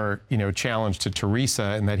similar, challenge to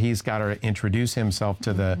Teresa in that he's got to introduce himself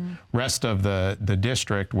to the rest of the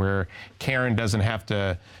district, where Karen doesn't have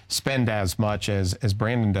to spend as much as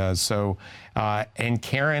Brandon does. So, and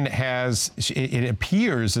Karen it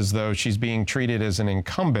appears as though she's being treated as an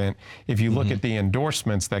incumbent. If you look at the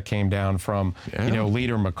endorsements that came down from,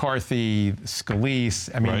 Leader McCarthy, Scalise,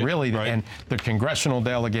 and the congressional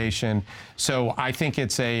delegation. So I think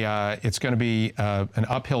it's going to be an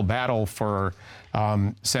uphill battle for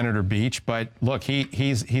Senator Beach, but look,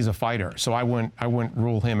 he's a fighter, so I wouldn't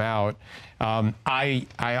rule him out.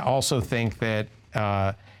 I also think that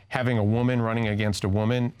having a woman running against a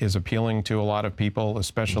woman is appealing to a lot of people,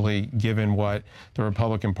 especially given what the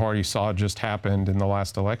Republican Party saw just happened in the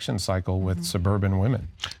last election cycle with suburban women.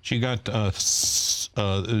 She got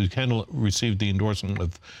Handel received the endorsement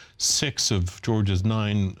of 6 of Georgia's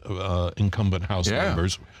 9 incumbent House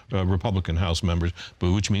members, Republican House members,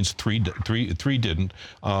 but which means three didn't.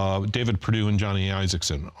 David Perdue and Johnny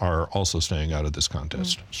Isakson are also staying out of this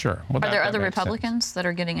contest. Sure. Well, are there other Republicans that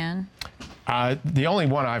are getting in? The only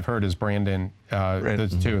one I've heard is Brandon.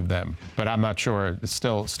 There's 2 of them, but I'm not sure. It's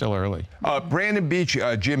still early. Brandon Beach,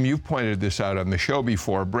 Jim, you've pointed this out on the show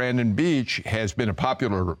before. Brandon Beach has been a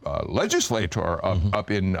popular legislator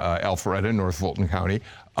up in Alpharetta, North Fulton County,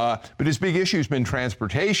 but his big issue has been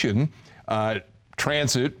transportation.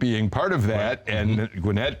 Transit being part of that, and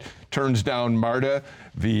Gwinnett turns down MARTA.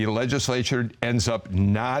 The legislature ends up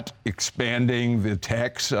not expanding the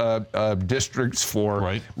tax districts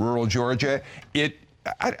for rural Georgia.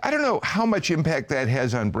 I don't know how much impact that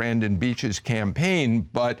has on Brandon Beach's campaign,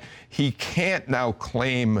 but he can't now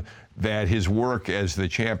claim that his work as the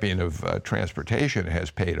champion of transportation has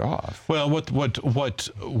paid off. Well,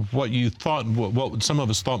 what you thought, what some of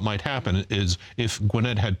us thought might happen is if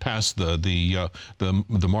Gwinnett had passed the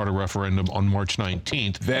MARTA referendum on March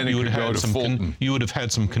 19th, then you would have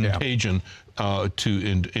had some contagion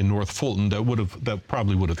in North Fulton that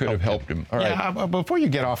probably would have helped him. All right. Yeah, before you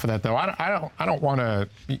get off of that though, I don't want to.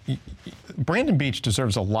 Brandon Beach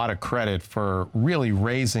deserves a lot of credit for really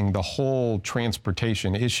raising the whole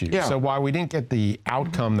transportation issue. Yeah. So while we didn't get the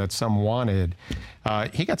outcome that some wanted,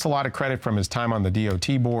 he gets a lot of credit from his time on the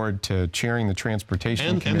DOT board to chairing the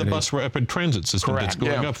transportation committee. And the bus rapid transit system that's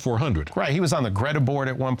going up 400. Right. He was on the Greta board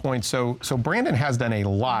at one point. So Brandon has done a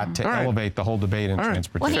lot to elevate the whole debate in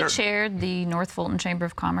transportation. Well, he chaired the North Fulton Chamber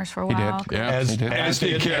of Commerce for a while. He did. Yeah. As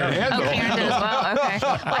did Karen Handel. Oh, Karen did as well. Okay.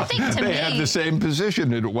 Well, I think they had the same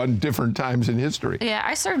position at different times in history. Yeah,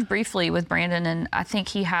 I served briefly with Brandon, and I think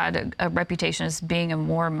he had a reputation as being a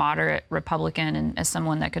more moderate Republican and as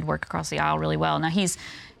someone that could work across the aisle really well. Now, he's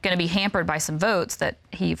going to be hampered by some votes that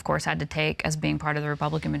he, of course, had to take as being part of the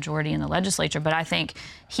Republican majority in the legislature. But I think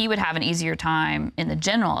he would have an easier time in the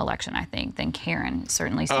general election, I think, than Karen,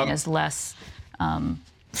 certainly seen as less far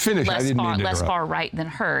right than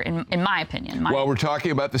her, in my opinion. Well, we're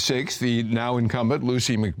talking about the 6th. The now incumbent,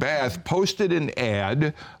 Lucy McBath, posted an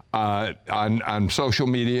ad on social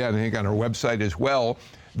media, and I think on her website as well,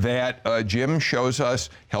 that Jim shows us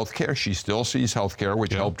healthcare. She still sees healthcare,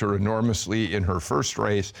 which helped her enormously in her first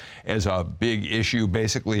race, as a big issue.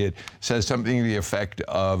 Basically, it says something to the effect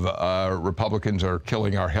of Republicans are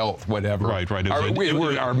killing our health, whatever. Right.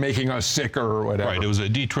 Are making us sicker or whatever. Right. It was a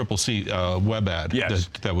DCCC web ad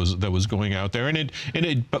that was going out there,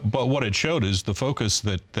 but what it showed is the focus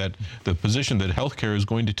that the position that healthcare is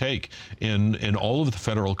going to take in all of the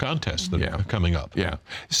federal contests that are coming up. Yeah.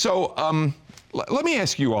 So let me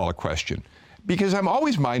ask you all a question, because I'm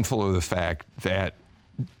always mindful of the fact that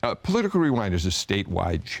Political Rewind is a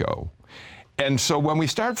statewide show. And so when we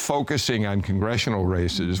start focusing on congressional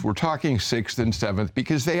races, we're talking 6th and 7th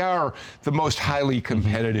because they are the most highly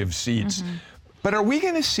competitive seats. But are we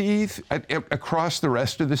going to see across the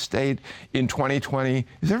rest of the state in 2020,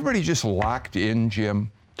 is everybody just locked in,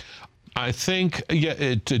 Jim? I think,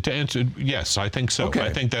 to answer, yes, I think so. Okay.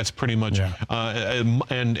 I think that's pretty much,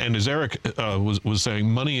 and as Eric was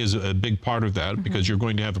saying, money is a big part of that because you're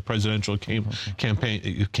going to have a presidential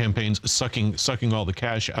campaigns sucking all the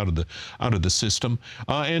cash out of the system,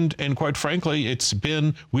 and quite frankly,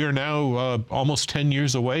 we are now almost 10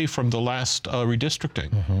 years away from the last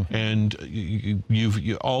redistricting, and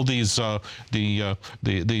you've all these the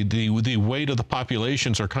weight of the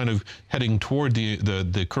populations are kind of heading toward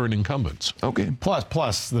the current incumbents. Okay.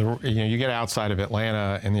 Plus, you get outside of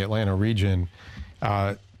Atlanta and the Atlanta region,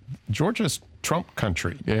 Georgia's Trump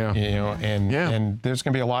country. And there's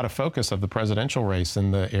going to be a lot of focus of the presidential race in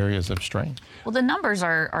the areas of strain. Well, the numbers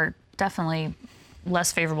are definitely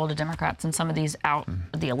less favorable to Democrats in some of these out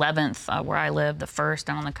the 11th, where I live, the 1st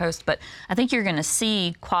down on the coast. But I think you're going to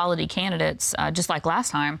see quality candidates, just like last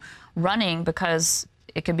time, running because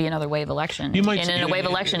it could be another wave election. In a wave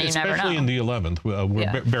election, you never know. Especially in the 11th,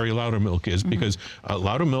 where Barry Loudermilk is, because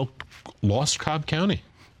Loudermilk lost Cobb County.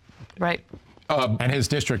 Right. And his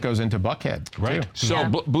district goes into Buckhead. Right. Too. So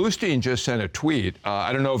Bluestein just sent a tweet.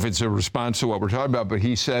 I don't know if it's a response to what we're talking about, but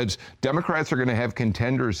he says Democrats are going to have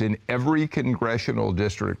contenders in every congressional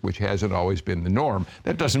district, which hasn't always been the norm.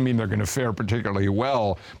 That doesn't mean they're going to fare particularly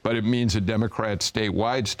well, but it means that Democrats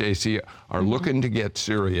statewide, Stacey, are looking to get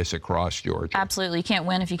serious across Georgia. Absolutely. You can't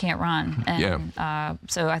win if you can't run. And,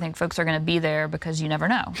 so I think folks are going to be there because you never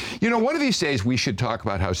know. You know, one of these days we should talk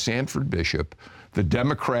about how Sanford Bishop, the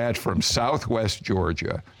Democrat from southwest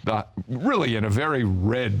Georgia, really in a very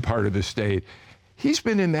red part of the state, he's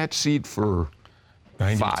been in that seat for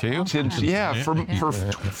 92? For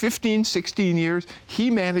 15, 16 years. He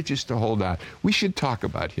manages to hold on. We should talk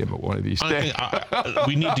about him at one of these days.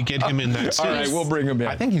 We need to get him in that seat. All right, we'll bring him in.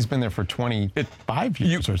 I think he's been there for 25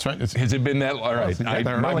 years. Has it been that? All right.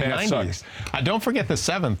 My math sucks. Don't forget the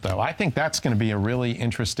 7th, though. I think that's going to be a really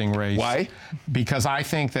interesting race. Why? Because I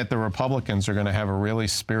think that the Republicans are going to have a really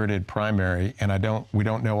spirited primary, and we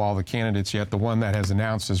don't know all the candidates yet. The one that has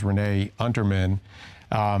announced is Renee Unterman.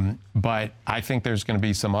 But I think there's going to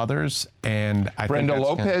be some others, and I Brenda think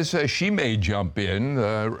Lopez, she may jump in,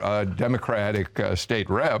 the Democratic state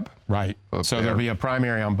rep. Right. So there'll be a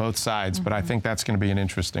primary on both sides, but I think that's going to be an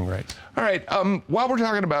interesting race. All right. While we're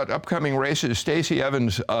talking about upcoming races, Stacey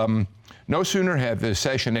Evans, no sooner had the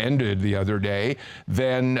session ended the other day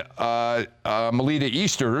than Melita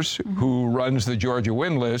Easters, who runs the Georgia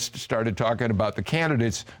Win List, started talking about the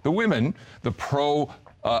candidates, the women, the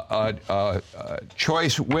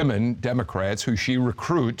choice women Democrats who she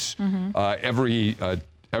recruits every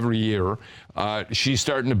year. She's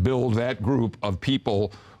starting to build that group of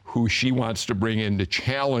people who she wants to bring in to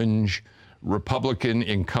challenge Republican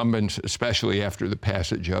incumbents, especially after the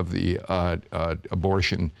passage of the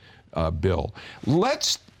abortion bill.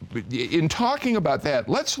 In talking about that,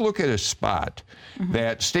 let's look at a spot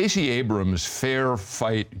that Stacey Abrams' Fair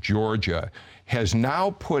Fight Georgia has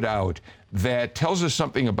now put out that tells us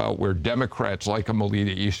something about where Democrats like a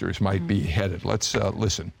Melita Easters might be headed. Let's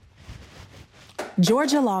listen.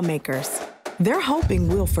 Georgia lawmakers, they're hoping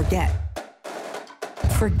we'll forget.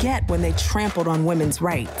 Forget when they trampled on women's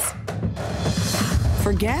rights.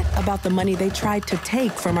 Forget about the money they tried to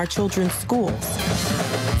take from our children's schools.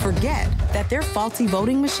 Forget that their faulty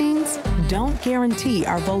voting machines don't guarantee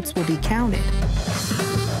our votes will be counted.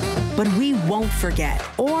 But we won't forget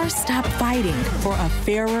or stop fighting for a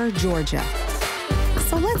fairer Georgia.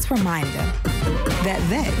 So let's remind them that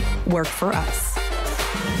they work for us.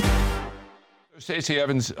 Stacey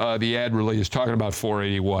Evans, the ad really is talking about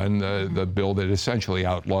 481, the bill that essentially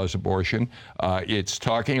outlaws abortion. It's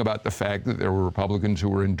talking about the fact that there were Republicans who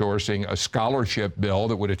were endorsing a scholarship bill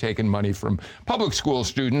that would have taken money from public school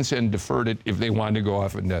students and deferred it if they wanted to go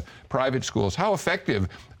off into private schools. How effective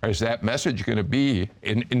is that message going to be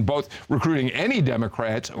in both recruiting any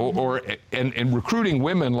Democrats and recruiting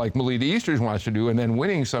women like Melita Easters wants to do, and then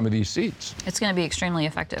winning some of these seats? It's going to be extremely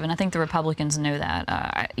effective, and I think the Republicans know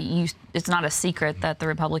that. It's not a secret that the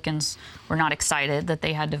Republicans were not excited that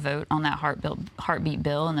they had to vote on that heartbeat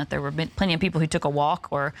bill, and that there were plenty of people who took a walk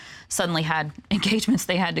or suddenly had engagements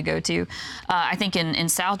they had to go to. I think in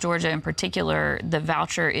South Georgia in particular, the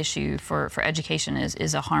voucher issue for education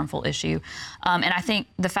is a harmful issue. And I think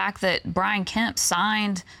the fact that Brian Kemp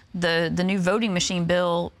signed the new voting machine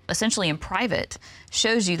bill essentially in private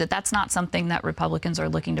shows you that that's not something that Republicans are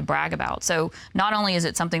looking to brag about. So not only is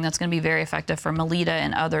it something that's going to be very effective for Melita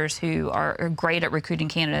and others who are great at recruiting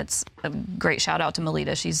candidates. A great shout out to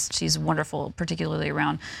Melita. She's wonderful, particularly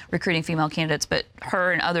around recruiting female candidates, but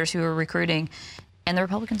her and others who are recruiting, and the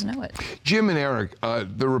Republicans know it. Jim and Eric,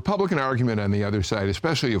 the Republican argument on the other side,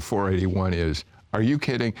 especially of 481, is, are you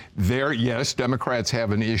kidding? Yes, Democrats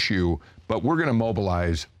have an issue, but we're going to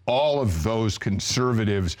mobilize all of those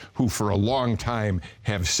conservatives who for a long time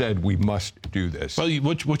have said we must do this. Well,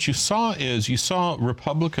 what you saw is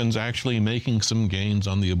Republicans actually making some gains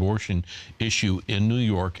on the abortion issue in New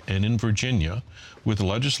York and in Virginia with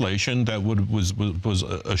legislation that was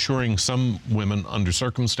assuring some women under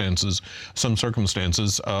some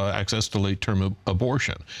circumstances, access to late-term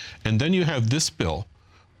abortion. And then you have this bill,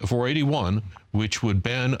 481, which would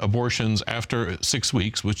ban abortions after 6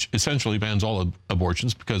 weeks, which essentially bans all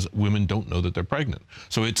abortions because women don't know that they're pregnant.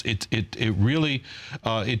 So it really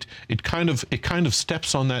kind of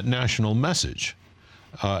steps on that national message,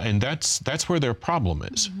 and that's where their problem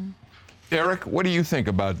is. Mm-hmm. Eric, what do you think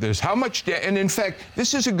about this? How much, and in fact,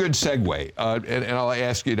 this is a good segue, and I'll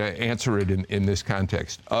ask you to answer it in this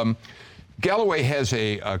context. Galloway has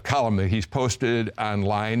a column that he's posted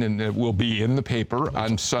online, and it will be in the paper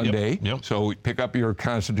on Sunday. Yep. So pick up your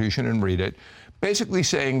Constitution and read it. Basically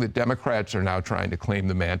saying that Democrats are now trying to claim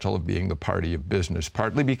the mantle of being the party of business,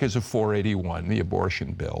 partly because of 481, the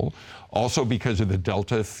abortion bill, also because of the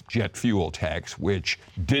Delta jet fuel tax, which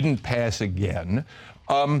didn't pass again.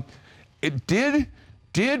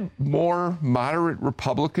 Did more moderate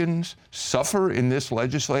Republicans suffer in this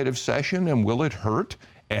legislative session, and will it hurt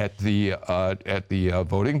at the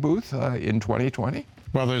voting booth in 2020?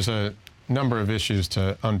 Well, there's a number of issues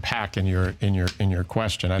to unpack in your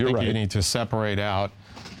question. I think you need to separate out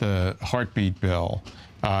the heartbeat bill,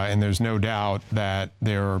 and there's no doubt that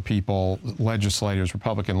there are legislators,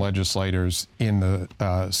 Republican legislators in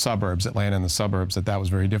the suburbs, Atlanta and the suburbs, that was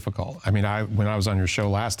very difficult. I mean, when I was on your show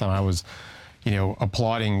last time, I was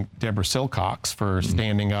applauding Deborah Silcox for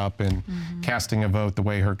standing up and casting a vote the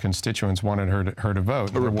way her constituents wanted her to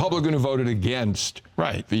vote. A Republican who voted against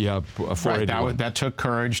the 481. Right. That took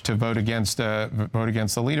courage to vote against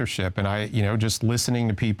the leadership. And just listening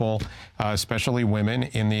to people, especially women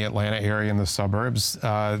in the Atlanta area and the suburbs,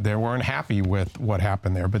 they weren't happy with what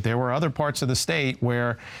happened there. But there were other parts of the state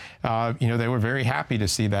where they were very happy to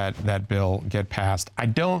see that bill get passed.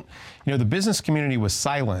 The business community was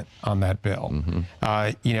silent on that bill.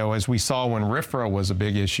 As we saw when RFRA was a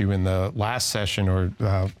big issue in the last session or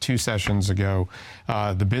 2 sessions ago,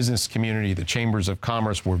 the business community, the chambers of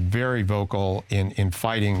commerce were very vocal in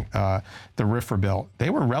fighting the RFRA bill. They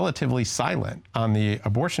were relatively silent on the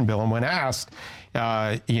abortion bill. And when asked,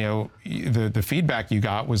 the feedback you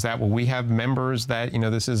got was that, well, we have members that,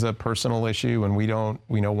 this is a personal issue and we don't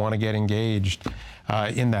want to get engaged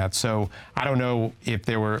in that. So I don't know if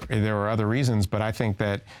there were other reasons, but I think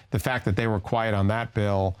that the fact that they were quiet on that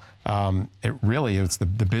bill, it's the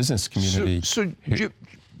business community. So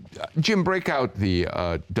Jim, break out the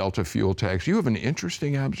Delta fuel tax. You have an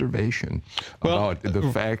interesting observation about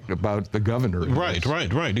the fact about the governor. Right,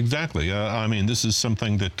 exactly. I mean, this is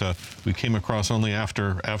something that we came across only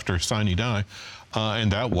after Sine Die,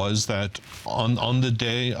 and that was that on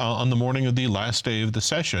the morning of the last day of the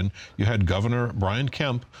session, you had Governor Brian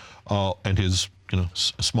Kemp and his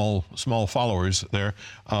small followers there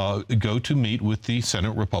go to meet with the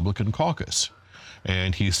Senate Republican caucus,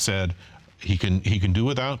 and he said he can do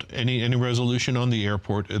without any resolution on the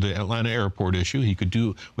Atlanta airport issue. He could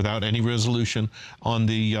do without any resolution on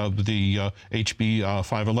the HB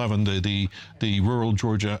 511, the rural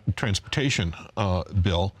Georgia transportation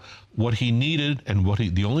bill. What he needed and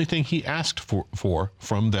the only thing he asked for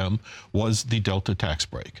from them was the Delta tax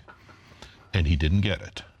break, and he didn't get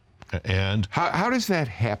it. And how does that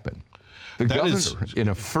happen? The governor, in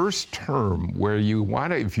a first term, where you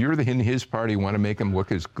want to, if you're in his party, want to make him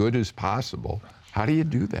look as good as possible. How do you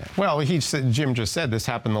do that? Well, Jim just said this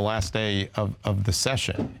happened the last day of the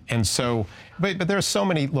session. And so, but there's so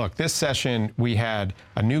many, look, this session we had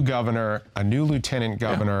a new governor, a new lieutenant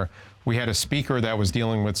governor, we had a speaker that was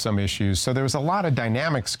dealing with some issues. So there was a lot of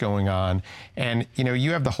dynamics going on. And, you know,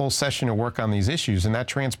 you have the whole session to work on these issues. And that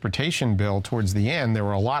transportation bill towards the end, there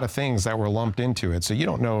were a lot of things that were lumped into it. So you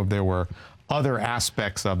don't know if there were other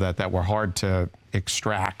aspects of that were hard to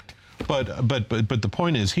extract. But the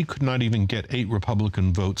point is, he could not even get 8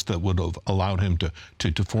 Republican votes that would have allowed him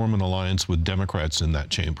to form an alliance with Democrats in that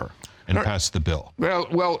chamber and pass the bill.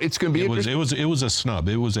 Well, it's going to be interesting. It was a snub.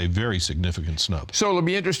 It was a very significant snub. So it'll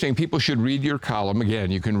be interesting. People should read your column.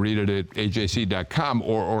 Again, you can read it at ajc.com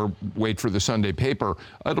or wait for the Sunday paper.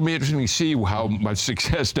 It'll be interesting to see how much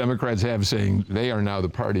success Democrats have saying they are now the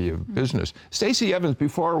party of business. Stacey Evans,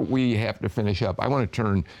 before we have to finish up, I want to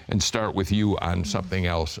turn and start with you on something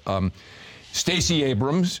else. Stacey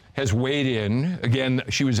Abrams has weighed in. Again,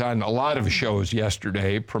 she was on a lot of shows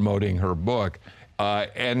yesterday promoting her book.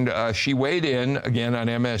 And she weighed in, again, on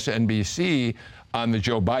MSNBC on the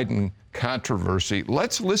Joe Biden controversy.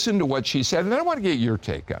 Let's listen to what she said, and then I want to get your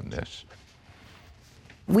take on this.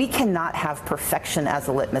 We cannot have perfection as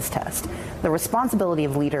a litmus test. The responsibility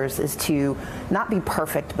of leaders is to not be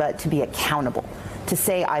perfect, but to be accountable. To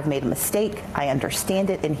say, I've made a mistake, I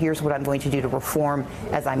understand it, and here's what I'm going to do to reform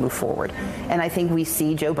as I move forward. And I think we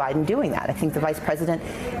see Joe Biden doing that. I think the vice president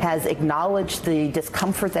has acknowledged the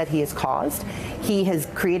discomfort that he has caused. He has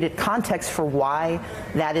created context for why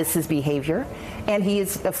that is his behavior. And he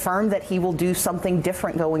has affirmed that he will do something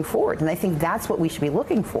different going forward. And I think that's what we should be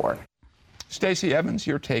looking for. Stacey Evans,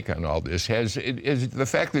 your take on all this is the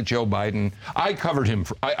fact that Joe Biden, I covered him,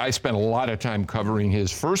 I spent a lot of time covering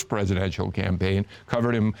his first presidential campaign,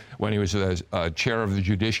 covered him when he was chair of the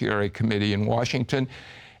Judiciary Committee in Washington,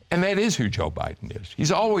 and that is who Joe Biden is.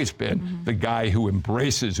 He's always been the guy who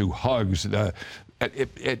embraces, who hugs,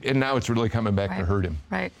 and now it's really coming back to hurt him.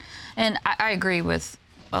 Right, and I agree with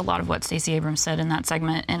a lot of what Stacey Abrams said in that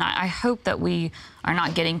segment, and I hope that we are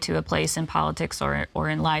not getting to a place in politics or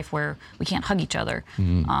in life where we can't hug each other.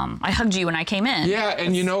 I hugged you when I came in. Yeah,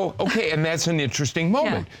 and you know, okay, and that's an interesting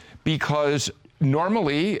moment because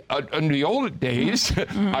normally in the old days,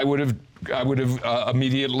 I would have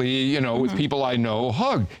immediately, you know, with people I know,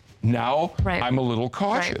 hugged. Now I'm a little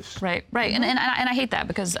cautious. Right. And I hate that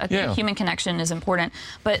because I think human connection is important.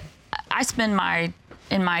 But I spend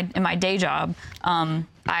in my day job, I'm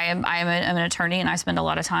an attorney, and I spend a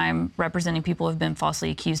lot of time representing people who have been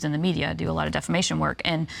falsely accused in the media. I do a lot of defamation work,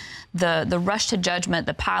 and the rush to judgment,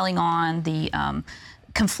 the piling on, the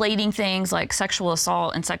conflating things like sexual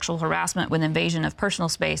assault and sexual harassment with invasion of personal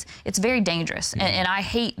space, it's very dangerous. And I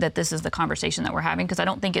hate that this is the conversation that we're having because I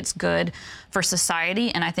don't think it's good for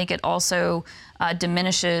society, and I think it also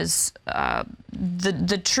diminishes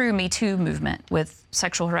the true Me Too movement with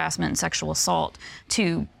sexual harassment and sexual assault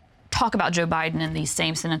to talk about Joe Biden in these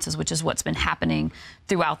same sentences, which is what's been happening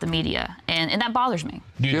throughout the media, and that bothers me.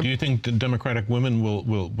 Do you think the Democratic women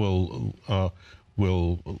will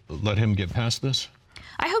let him get past this?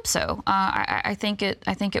 I hope so. I think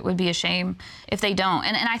it would be a shame if they don't.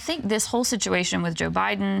 And I think this whole situation with Joe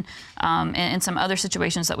Biden and some other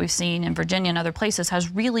situations that we've seen in Virginia and other places has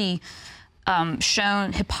really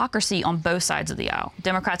shown hypocrisy on both sides of the aisle,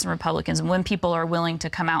 Democrats and Republicans. And when people are willing to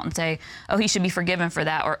come out and say, oh, he should be forgiven for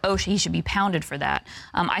that, or oh, he should be pounded for that,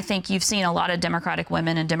 I think you've seen a lot of Democratic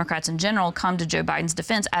women and Democrats in general come to Joe Biden's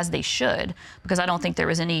defense, as they should, because I don't think there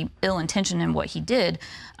was any ill intention in what he did.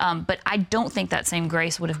 But I don't think that same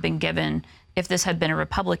grace would have been given if this had been a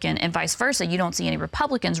Republican, and vice versa. You don't see any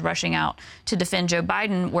Republicans rushing out to defend Joe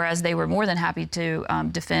Biden, whereas they were more than happy to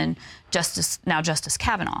defend Justice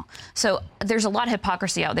Kavanaugh. So there's a lot of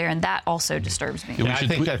hypocrisy out there, and that also disturbs me. Yeah,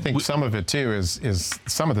 I think some of it too is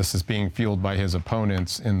some of this is being fueled by his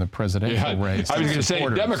opponents in the presidential race. I was going to say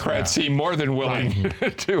Democrats seem more than willing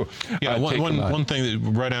to. Yeah, one thing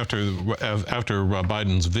that right after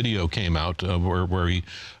Biden's video came out, where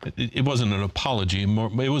it wasn't an apology,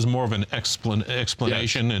 it was more of an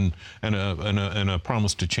explanation and a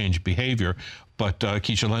promise to change behavior. But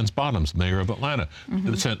Keisha Lance Bottoms, mayor of Atlanta,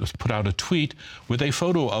 put out a tweet with a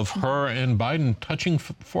photo of her and Biden touching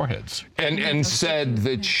foreheads. And said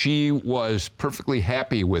that she was perfectly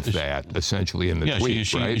happy with that, essentially, in the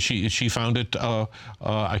tweet, right? She found it,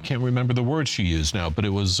 I can't remember the words she used now, but it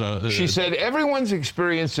was... she said, everyone's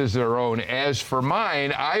experience is their own. As for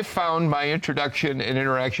mine, I found my introduction and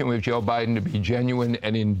interaction with Joe Biden to be genuine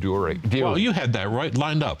and enduring. Well, you had that right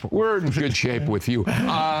lined up. We're in good shape with you.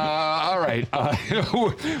 All right.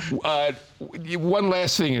 One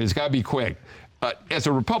last thing, and it's got to be quick. As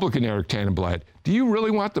a Republican, Eric Tannenblatt, do you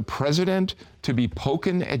really want the president to be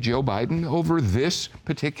poking at Joe Biden over this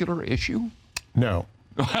particular issue? No.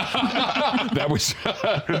 That was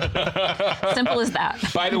simple as that.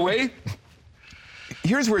 By the way,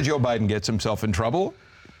 here's where Joe Biden gets himself in trouble.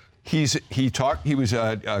 He was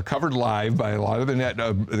covered live by a lot of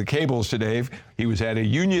the cables today. He was at a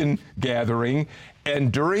union gathering,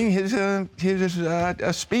 and during his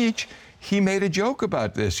speech, he made a joke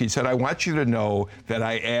about this. He said, "I want you to know that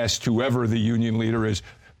I asked whoever the union leader is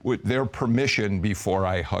with their permission before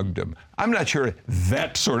I hugged him." I'm not sure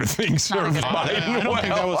that sort of thing serves Biden I don't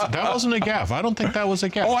think that wasn't a gaffe. I don't think that was a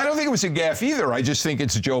gaffe. Oh, I don't think it was a gaffe either. I just think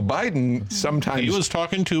it's Joe Biden sometimes. He was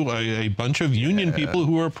talking to a bunch of union people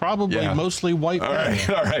who are probably mostly white. All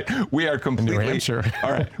right. We are completely. New Hampshire.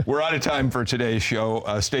 All right. We're out of time for today's show.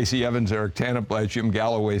 Stacey Evans, Eric Tannenblatt, Jim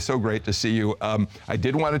Galloway, so great to see you. I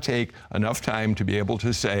did want to take enough time to be able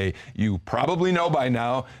to say, you probably know by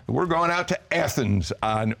now, that we're going out to Athens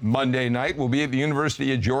on Monday night. We'll be at the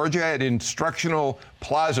University of Georgia at Instructional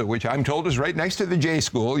Plaza, which I'm told is right next to the J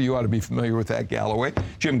School. You ought to be familiar with that, Galloway.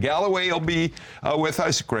 Jim Galloway will be with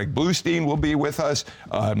us. Greg Bluestein will be with us.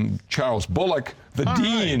 Charles Bullock, the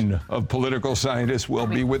Dean of Political Scientists, will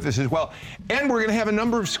be with us as well. And we're going to have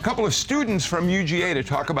a couple of students from UGA to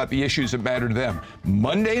talk about the issues that matter to them.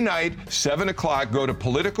 Monday night, 7 o'clock, go to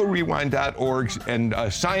politicalrewind.org and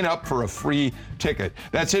sign up for a free ticket.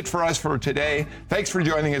 That's it for us for today. Thanks for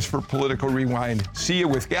joining us for Political Rewind. See you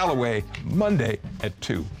with Galloway Monday at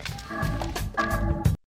 2.